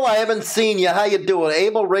girl? I haven't seen you. How you doing?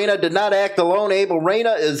 Abel Reyna did not act alone. Abel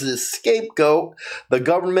Reyna is his scapegoat. The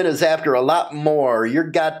government is after a lot more. You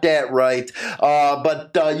got that right.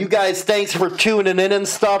 But you guys, thanks for tuning in and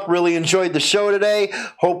stuff. Really enjoyed the show today.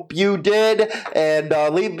 Hope you did. And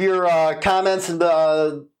leave your comments in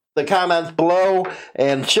the comments below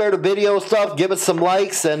and share the video stuff. Give us some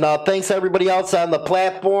likes. And thanks to everybody else on the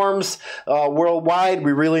platforms worldwide.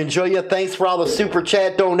 We really enjoy you. Thanks for all the super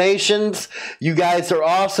chat donations. You guys are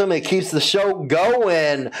awesome. It keeps the show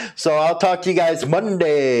going. So I'll talk to you guys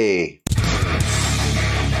Monday.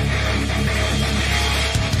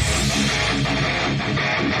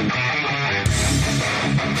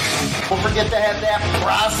 Don't forget to hit that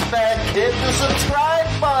prospect, hit the subscribe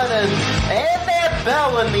button, and that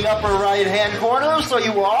bell in the upper right-hand corner so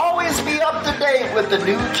you will always be up to date with the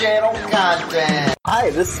new channel content.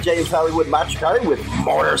 Hi, this is James Hollywood Machikari with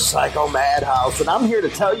Motorcycle Madhouse, and I'm here to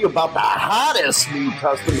tell you about the hottest new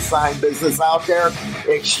custom sign business out there,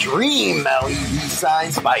 Extreme LED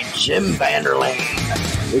Signs by Jim Vanderlane.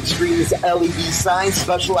 Extreme's LED signs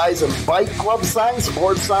specialize in bike club signs,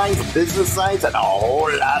 sports signs, business signs, and a whole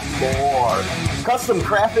lot more. Custom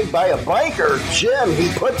crafted by a biker, Jim, he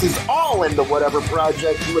puts his all into whatever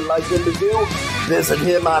project you would like him to do. Visit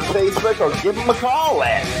him on Facebook or give him a call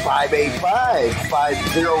at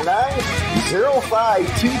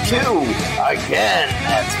 585-509-0522. Again,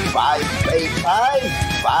 that's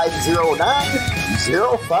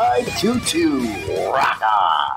 585-509-0522. Rock on!